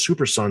Battle of the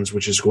Super Sons,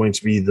 which is going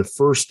to be the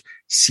first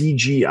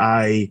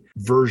CGI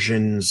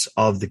versions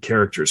of the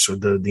characters. So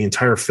the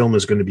entire film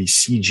is going to be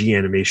CG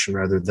animation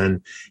rather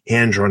than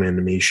hand-drawn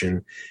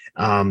animation.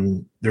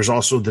 There's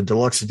also the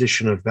deluxe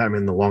edition of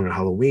Batman The Long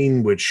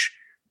Halloween, which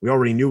we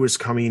already knew was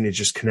coming. It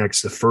just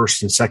connects the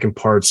first and second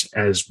parts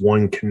as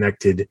one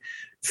connected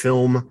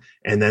film.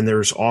 And then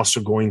there's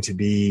also going to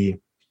be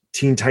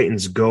Teen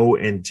Titans Go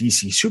and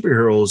DC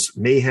Superheroes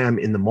Mayhem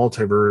in the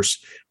Multiverse,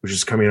 which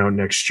is coming out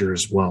next year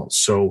as well.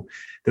 So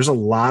there's a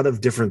lot of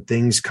different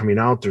things coming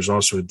out. There's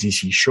also a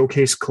DC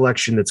Showcase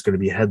collection that's going to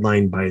be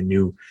headlined by a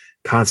new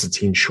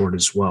Constantine short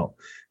as well.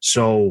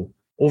 So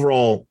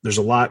overall, there's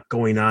a lot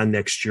going on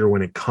next year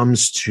when it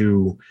comes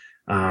to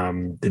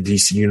the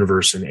DC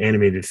universe and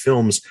animated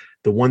films.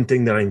 The one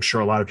thing that I'm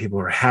sure a lot of people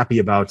are happy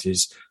about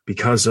is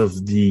because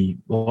of the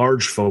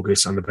large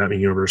focus on the Batman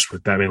universe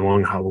with Batman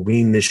Long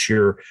Halloween this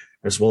year,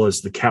 as well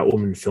as the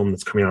Catwoman film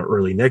that's coming out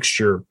early next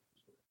year,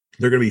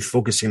 they're going to be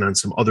focusing on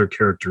some other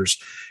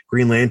characters.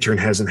 Green Lantern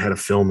hasn't had a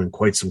film in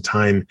quite some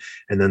time.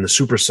 And then the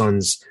Super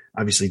Sons,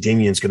 obviously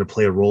Damian's going to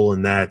play a role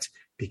in that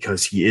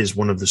because he is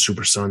one of the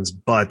Super Sons,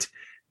 but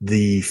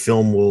the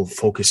film will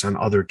focus on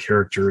other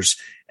characters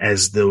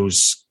as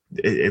those,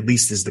 at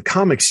least as the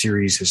comic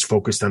series has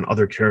focused on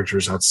other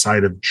characters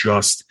outside of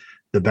just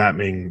the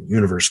Batman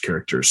universe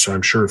characters. So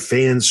I'm sure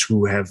fans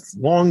who have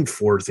longed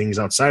for things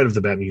outside of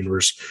the Batman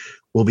universe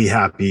will be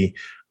happy.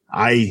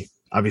 I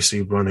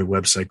obviously run a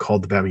website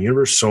called the Batman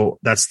Universe, so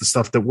that's the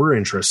stuff that we're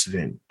interested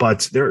in.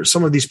 But there are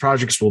some of these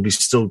projects we'll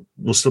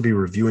still be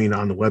reviewing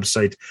on the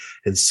website,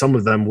 and some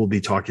of them we'll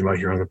be talking about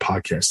here on the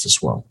podcast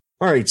as well.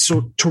 All right,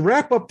 so to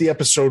wrap up the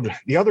episode,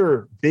 the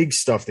other big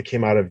stuff that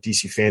came out of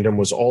DC FanDome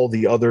was all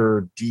the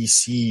other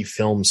DC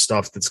film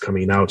stuff that's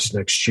coming out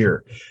next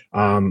year.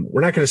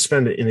 We're not going to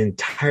spend an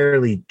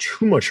entirely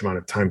too much amount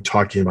of time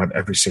talking about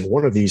every single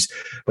one of these,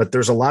 but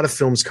there's a lot of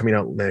films coming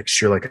out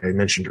next year. Like I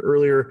mentioned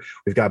earlier,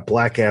 we've got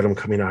Black Adam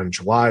coming out in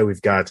July.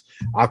 We've got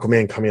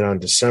Aquaman coming out in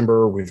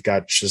December. We've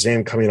got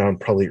Shazam coming out in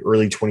probably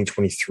early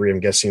 2023. I'm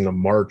guessing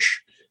the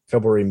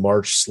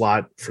February-March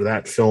slot for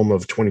that film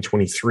of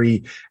 2023.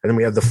 And then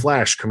we have The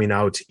Flash coming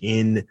out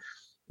in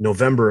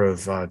November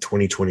of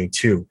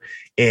 2022.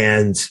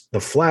 And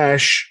The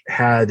Flash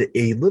had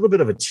a little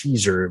bit of a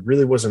teaser. It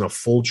really wasn't a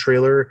full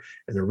trailer,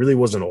 and there really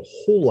wasn't a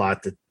whole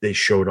lot that they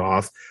showed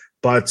off.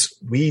 But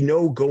we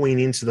know going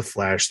into The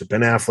Flash that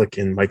Ben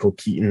Affleck and Michael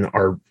Keaton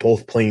are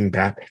both playing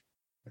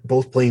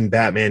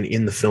Batman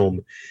in the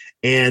film.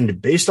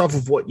 And based off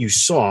of what you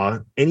saw,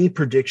 any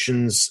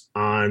predictions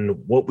on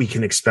what we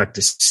can expect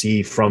to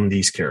see from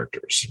these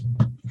characters?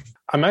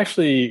 I'm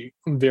actually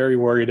very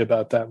worried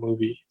about that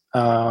movie.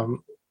 So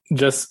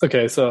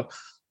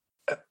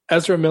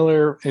Ezra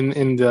Miller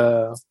in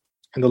the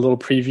little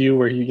preview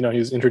where he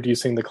was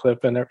introducing the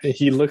clip, and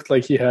he looked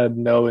like he had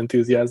no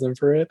enthusiasm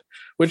for it,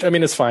 which I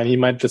mean is fine. He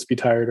might just be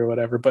tired or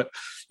whatever. But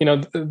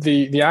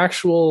the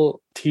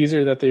actual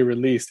teaser that they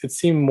released, it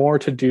seemed more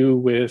to do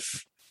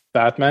with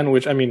Batman,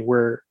 which I mean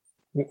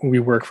we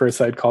work for a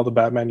site called the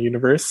Batman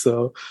Universe,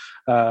 so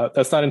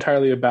that's not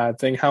entirely a bad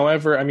thing.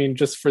 However, I mean,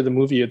 just for the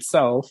movie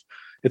itself,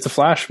 it's a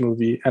Flash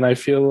movie, and I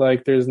feel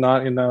like there's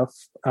not enough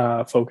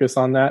focus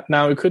on that.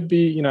 Now, it could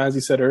be, as you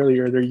said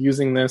earlier, they're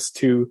using this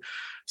to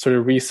sort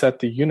of reset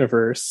the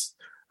universe,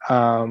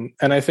 And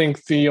I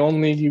think the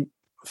only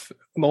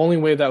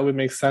way that would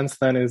make sense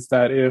then is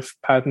that if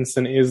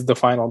Pattinson is the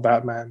final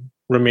Batman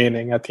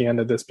remaining at the end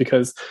of this,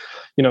 because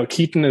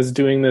Keaton is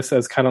doing this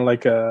as kind of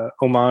like a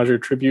homage or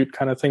tribute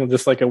kind of thing,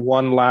 just like a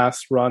one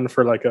last run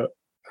for like an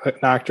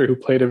actor who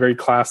played a very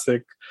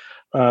classic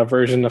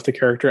version of the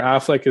character.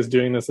 Affleck is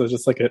doing this as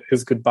just like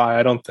his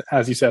goodbye.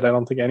 As you said, I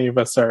don't think any of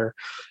us are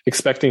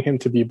expecting him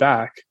to be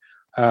back.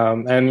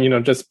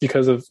 And just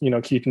because of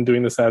Keaton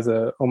doing this as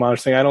a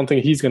homage thing, I don't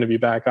think he's going to be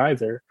back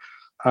either.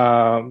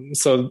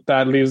 So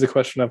that leaves the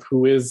question of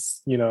who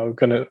is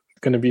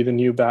going to be the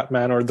new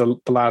Batman or the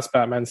last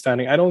Batman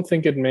standing. I don't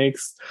think it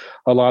makes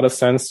a lot of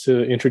sense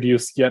to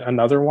introduce yet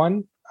another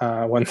one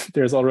when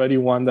there's already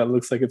one that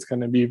looks like it's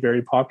going to be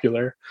very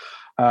popular.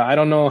 I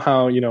don't know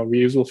how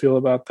Reeves will feel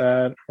about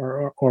that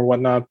or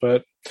whatnot,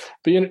 but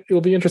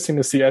it'll be interesting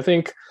to see. I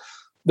think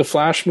the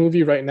Flash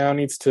movie right now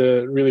needs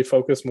to really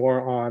focus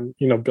more on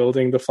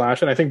building the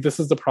Flash, and I think this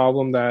is the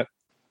problem that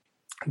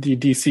the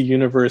DC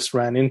universe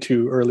ran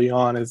into early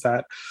on, is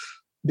that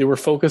they were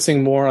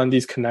focusing more on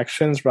these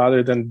connections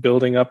rather than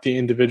building up the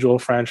individual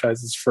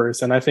franchises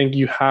first. And I think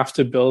you have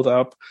to build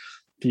up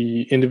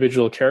the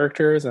individual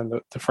characters and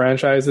the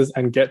franchises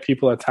and get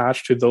people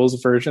attached to those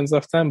versions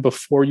of them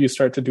before you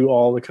start to do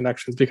all the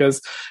connections.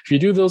 Because if you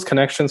do those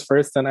connections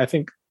first, then I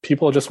think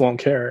people just won't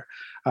care.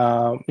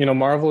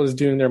 Marvel is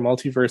doing their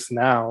multiverse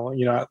now,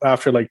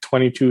 after like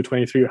 22,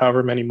 23,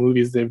 however many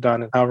movies they've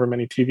done and however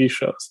many TV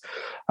shows.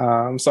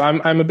 So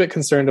I'm a bit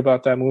concerned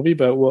about that movie,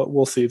 but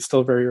we'll see. It's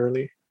still very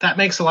early. That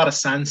makes a lot of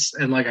sense.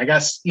 And I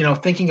guess,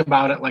 thinking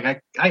about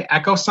it, I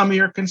echo some of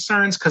your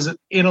concerns, because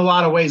in a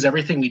lot of ways,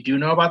 everything we do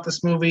know about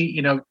this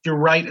movie, you're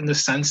right in the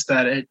sense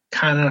that it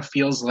kind of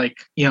feels like,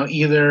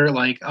 either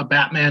like a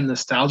Batman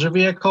nostalgia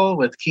vehicle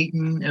with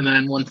Keaton and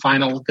then one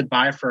final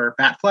goodbye for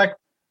Batfleck,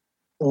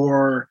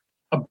 or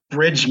a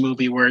bridge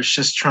movie where it's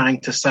just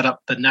trying to set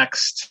up the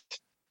next,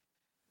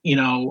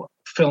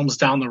 films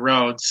down the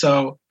road.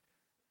 So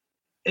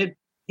it,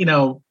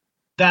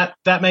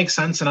 that makes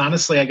sense. And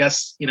honestly, I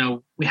guess,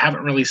 we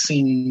haven't really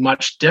seen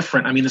much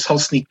different. I mean, this whole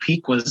sneak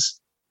peek was,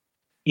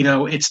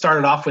 it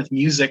started off with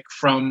music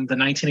from the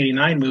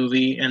 1989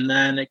 movie, and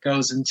then it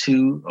goes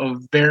into a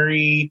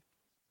very,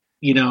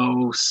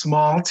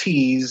 small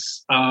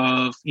tease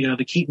of,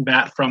 the Keaton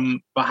Bat from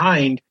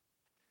behind.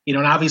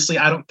 And obviously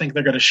I don't think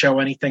they're going to show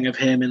anything of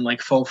him in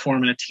like full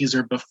form in a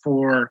teaser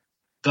before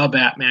the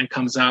Batman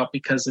comes out,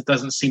 because it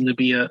doesn't seem to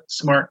be a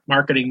smart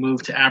marketing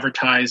move to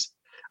advertise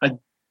a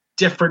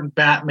different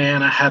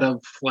Batman ahead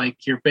of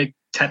like your big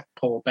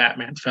tentpole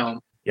Batman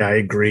film. Yeah, I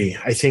agree.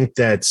 I think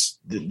that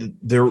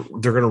they're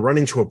going to run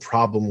into a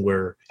problem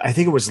where, I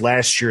think it was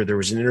last year, there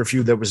was an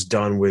interview that was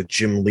done with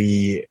Jim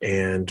Lee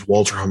and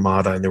Walter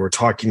Hamada, and they were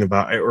talking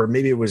about, or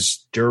maybe it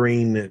was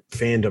during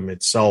FanDome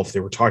itself, they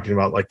were talking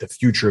about like the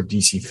future of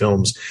DC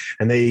films.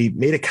 And they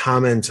made a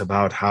comment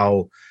about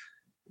how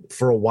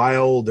for a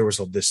while there was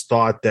this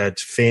thought that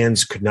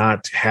fans could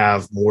not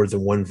have more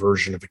than one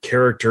version of a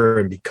character.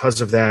 And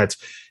because of that,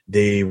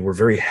 they were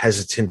very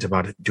hesitant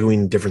about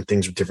doing different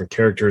things with different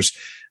characters.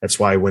 That's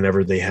why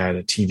whenever they had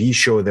a TV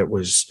show that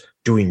was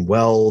doing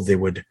well, they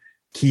would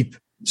keep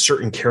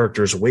certain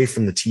characters away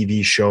from the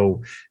TV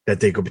show that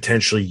they could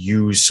potentially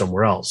use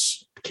somewhere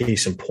else.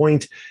 Case in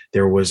point,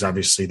 there was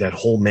obviously that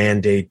whole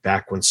mandate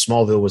back when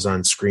Smallville was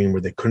on screen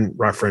where they couldn't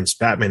reference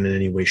Batman in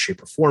any way,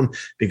 shape, or form,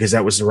 because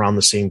that was around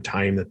the same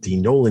time that the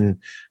Nolan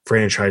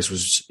franchise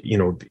was,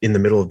 in the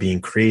middle of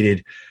being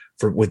created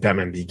with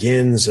Batman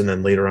Begins, and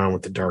then later on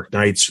with The Dark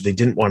Knight. So they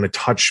didn't want to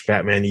touch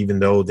Batman, even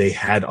though they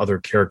had other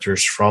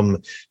characters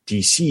from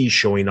DC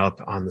showing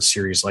up on the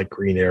series like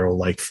Green Arrow,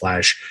 like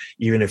Flash,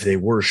 even if they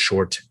were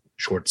short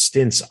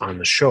stints on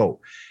the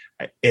show.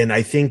 And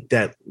I think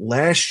that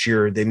last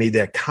year they made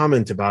that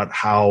comment about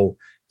how,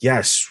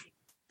 yes,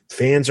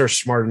 fans are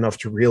smart enough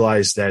to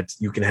realize that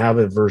you can have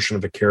a version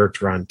of a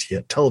character on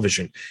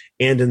television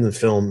and in the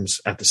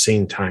films at the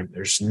same time.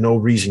 There's no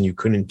reason you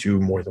couldn't do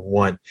more than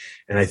one.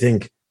 And I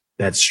think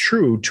that's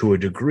true to a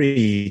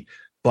degree,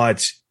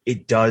 but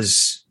it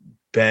does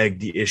beg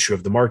the issue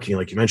of the marketing.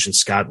 Like you mentioned,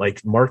 Scott,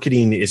 like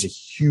marketing is a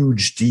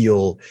huge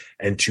deal.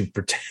 And to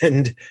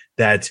pretend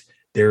that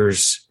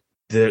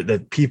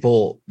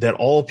that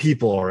all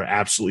people are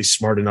absolutely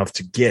smart enough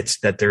to get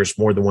that there's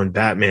more than one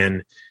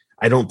Batman,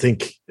 I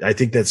think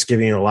that's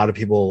giving a lot of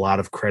people a lot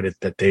of credit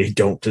that they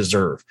don't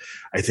deserve.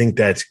 I think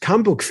that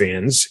comic book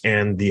fans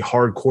and the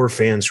hardcore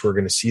fans who are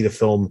going to see the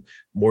film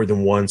more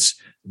than once,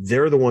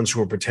 they're the ones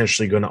who are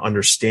potentially going to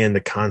understand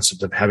the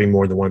concept of having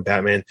more than one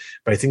Batman.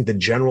 But I think the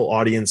general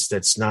audience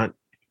that's not,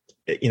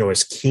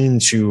 as keen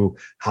to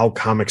how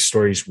comic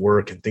stories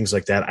work and things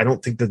like that, I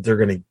don't think that they're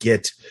going to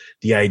get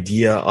the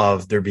idea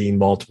of there being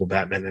multiple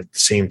Batman at the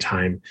same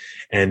time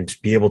and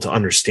be able to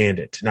understand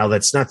it. Now,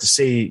 that's not to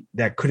say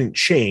that couldn't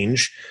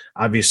change.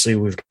 Obviously,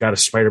 we've got a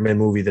Spider-Man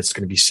movie that's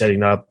going to be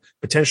setting up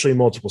potentially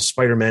multiple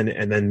Spider-Men,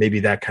 and then maybe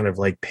that kind of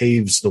like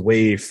paves the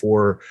way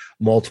for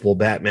multiple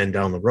Batman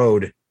down the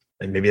road.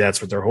 And maybe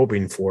that's what they're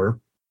hoping for.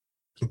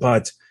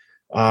 But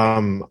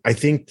I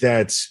think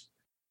that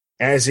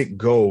as it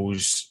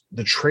goes,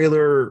 the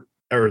trailer,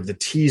 or the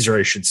teaser,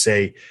 I should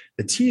say,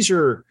 the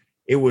teaser,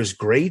 it was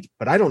great,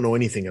 but I don't know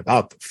anything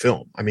about the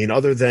film. I mean,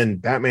 other than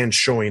Batman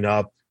showing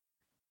up,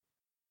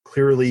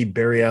 clearly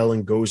Barry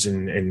Allen goes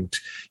and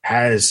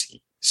has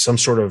some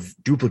sort of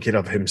duplicate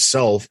of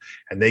himself,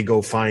 and they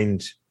go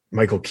find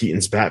Michael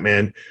Keaton's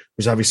Batman,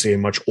 who's obviously a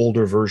much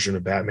older version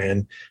of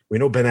Batman. We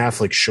know Ben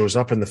Affleck shows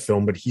up in the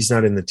film, but he's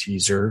not in the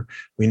teaser.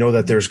 We know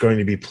that there's going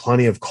to be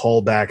plenty of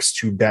callbacks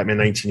to Batman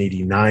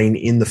 1989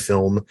 in the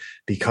film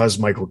because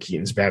Michael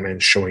Keaton's Batman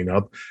is showing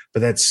up.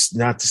 But that's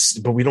not.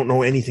 But we don't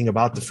know anything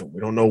about the film.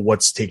 We don't know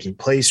what's taking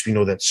place. We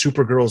know that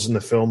Supergirl's in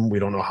the film. We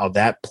don't know how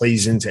that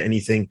plays into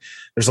anything.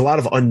 There's a lot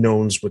of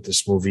unknowns with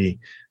this movie,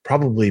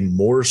 probably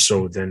more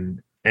so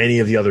than any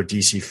of the other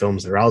DC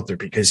films that are out there,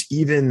 because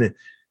even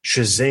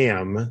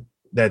Shazam,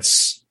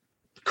 that's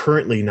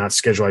currently not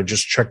scheduled. I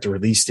just checked the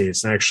release date.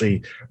 It's not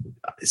actually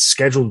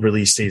scheduled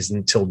release date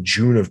until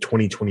June of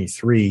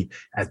 2023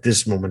 at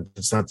this moment.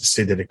 It's not to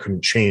say that it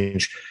couldn't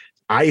change.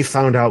 I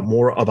found out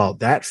more about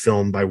that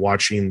film by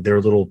watching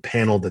their little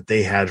panel that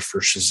they had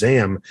for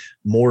Shazam,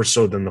 more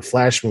so than the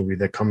Flash movie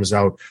that comes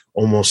out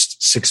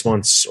almost 6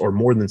 months or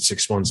more than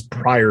 6 months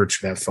prior to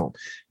that film.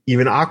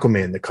 Even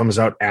Aquaman that comes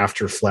out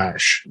after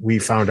Flash, we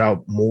found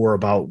out more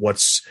about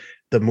what's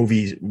the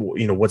movie,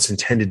 what's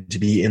intended to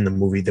be in the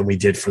movie than we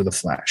did for the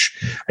Flash.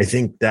 I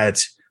think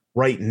that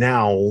right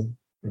now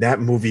that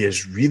movie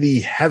is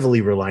really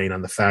heavily relying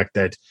on the fact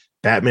that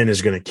Batman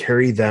is going to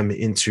carry them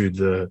into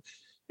the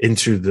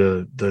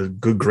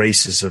good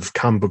graces of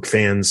comic book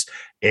fans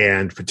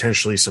and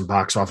potentially some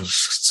box office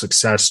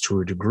success to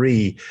a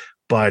degree.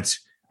 But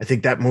I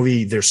think that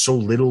movie, there's so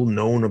little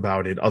known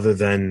about it other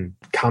than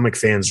comic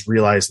fans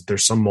realize that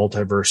there's some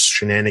multiverse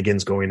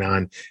shenanigans going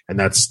on, and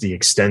that's the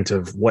extent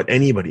of what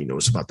anybody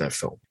knows about that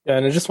film. Yeah,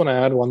 and I just want to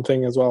add one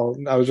thing as well.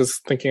 I was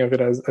just thinking of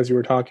it as you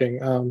were talking.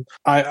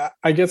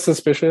 I get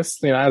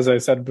suspicious, as I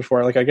said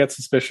before, I get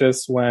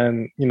suspicious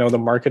when, the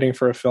marketing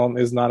for a film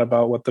is not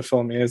about what the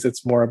film is.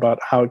 It's more about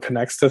how it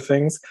connects to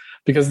things,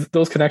 because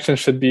those connections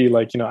should be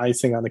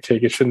icing on the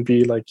cake. It shouldn't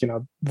be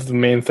the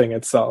main thing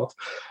itself.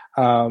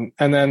 And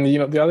then,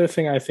 the other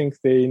thing I think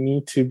they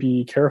need to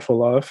be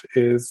careful of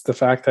is the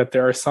fact that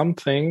there are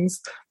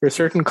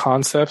certain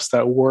concepts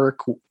that work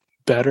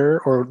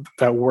better or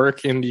that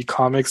work in the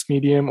comics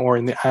medium or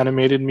in the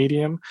animated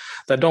medium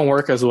that don't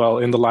work as well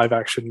in the live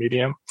action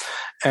medium.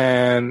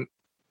 And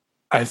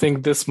I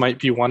think this might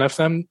be one of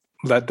them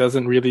that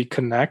doesn't really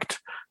connect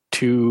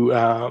to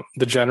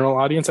the general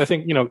audience. I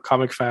think,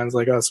 comic fans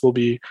like us will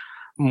be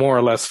more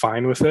or less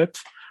fine with it.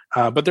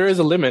 But there is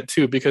a limit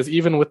too, because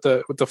even with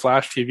the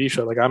Flash TV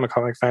show, I'm a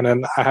comic fan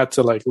and I had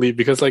to leave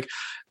because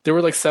there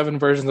were 7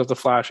 versions of the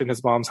Flash in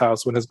his mom's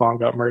house when his mom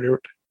got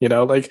murdered.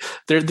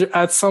 There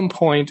at some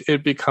point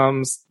it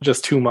becomes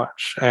just too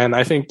much, and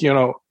I think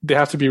they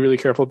have to be really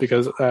careful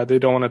because they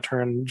don't want to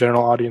turn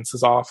general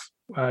audiences off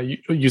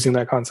using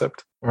that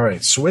concept. All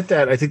right, so with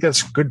that, I think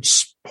that's a good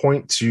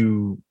point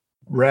to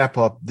wrap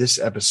up this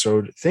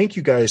episode. Thank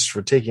you guys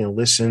for taking a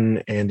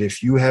listen, and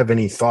if you have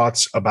any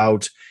thoughts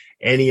about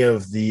any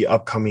of the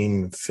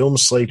upcoming film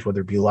slate, whether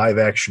it be live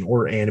action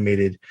or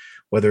animated,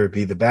 whether it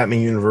be the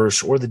Batman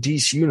universe or the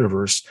DC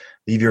universe,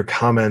 leave your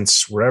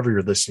comments wherever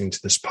you're listening to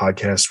this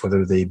podcast,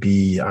 whether they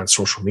be on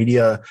social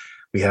media.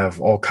 We have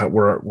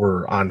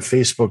we're on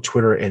Facebook,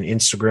 Twitter, and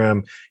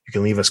Instagram. You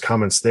can leave us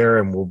comments there,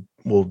 and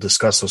we'll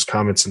discuss those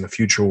comments in the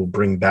future. We'll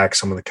bring back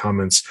some of the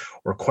comments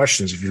or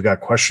questions. If you've got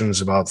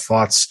questions about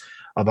thoughts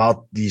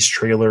about these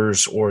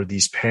trailers or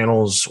these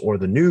panels or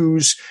the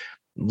news,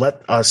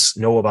 let us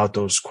know about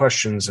those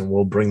questions, and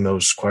we'll bring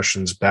those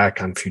questions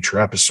back on future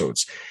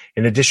episodes.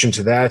 In addition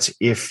to that,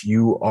 if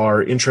you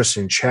are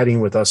interested in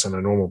chatting with us on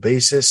a normal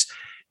basis,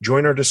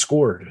 join our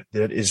Discord.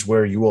 That is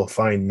where you will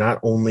find not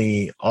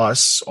only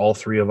us, all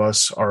 3 of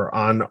us are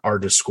on our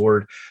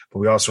Discord, but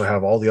we also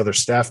have all the other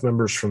staff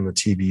members from the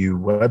TBU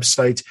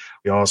website.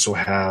 We also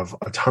have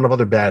a ton of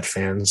other Bat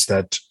fans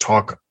that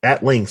talk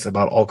at length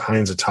about all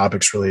kinds of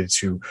topics related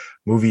to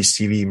movies,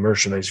 TV,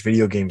 merchandise,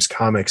 video games,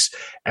 comics,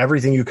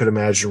 everything you could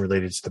imagine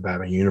related to the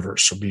Batman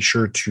universe. So be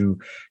sure to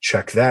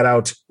check that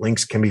out.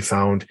 Links can be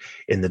found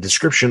in the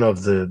description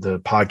of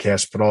the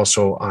podcast, but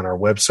also on our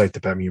website,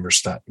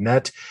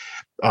 thebatmanuniverse.net.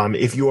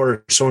 If you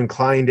are so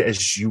inclined,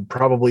 as you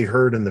probably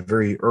heard in the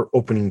very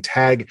opening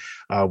tag,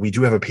 we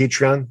do have a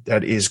Patreon.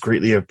 That is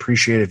greatly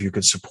appreciated if you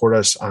could support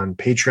us on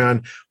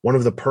Patreon. One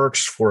of the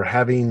perks for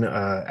having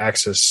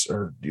access,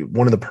 or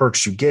one of the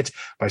perks you get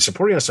by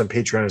supporting us on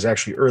Patreon, is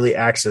actually early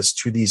access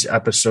to these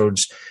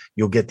episodes.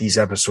 You'll get these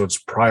episodes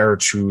prior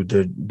to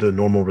the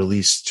normal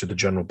release to the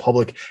general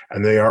public,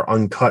 and they are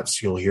uncut.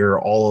 So you'll hear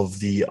all of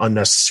the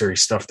unnecessary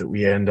stuff that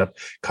we end up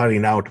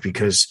cutting out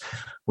because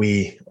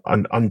we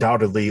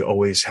undoubtedly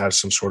always have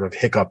some sort of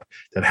hiccup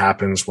that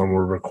happens when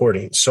we're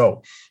recording.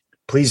 So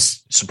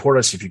please support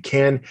us if you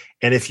can.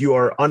 And if you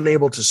are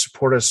unable to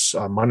support us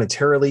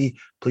monetarily,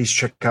 please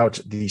check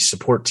out the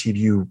Support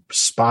TVU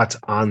spot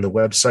on the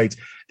website.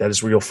 That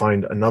is where you'll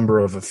find a number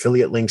of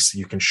affiliate links that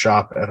you can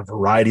shop at a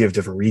variety of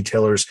different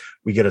retailers.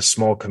 We get a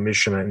small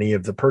commission on any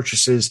of the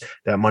purchases.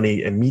 That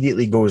money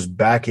immediately goes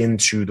back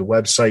into the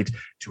website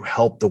to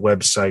help the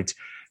website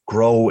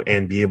grow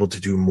and be able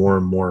to do more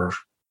and more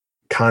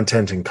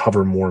content and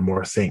cover more and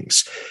more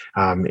things.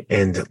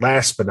 And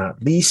last but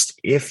not least,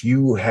 if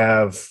you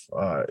are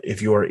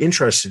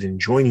interested in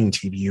joining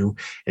TVU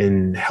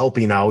and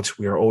helping out,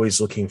 we are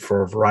always looking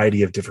for a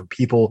variety of different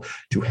people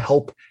to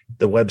help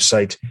the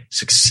website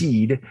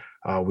succeed.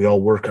 We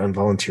all work on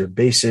volunteer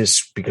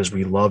basis because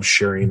we love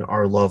sharing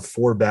our love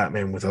for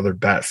Batman with other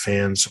Bat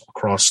fans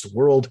across the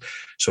world.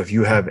 So if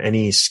you have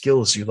any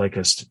skills you'd like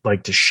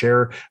to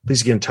share,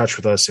 please get in touch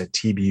with us at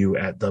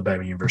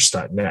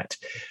tbu@thebatmanuniverse.net.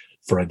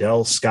 For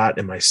Adele, Scott,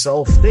 and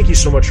myself, thank you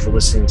so much for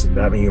listening to the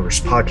Batman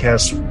Universe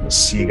podcast. We'll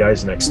see you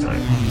guys next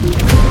time.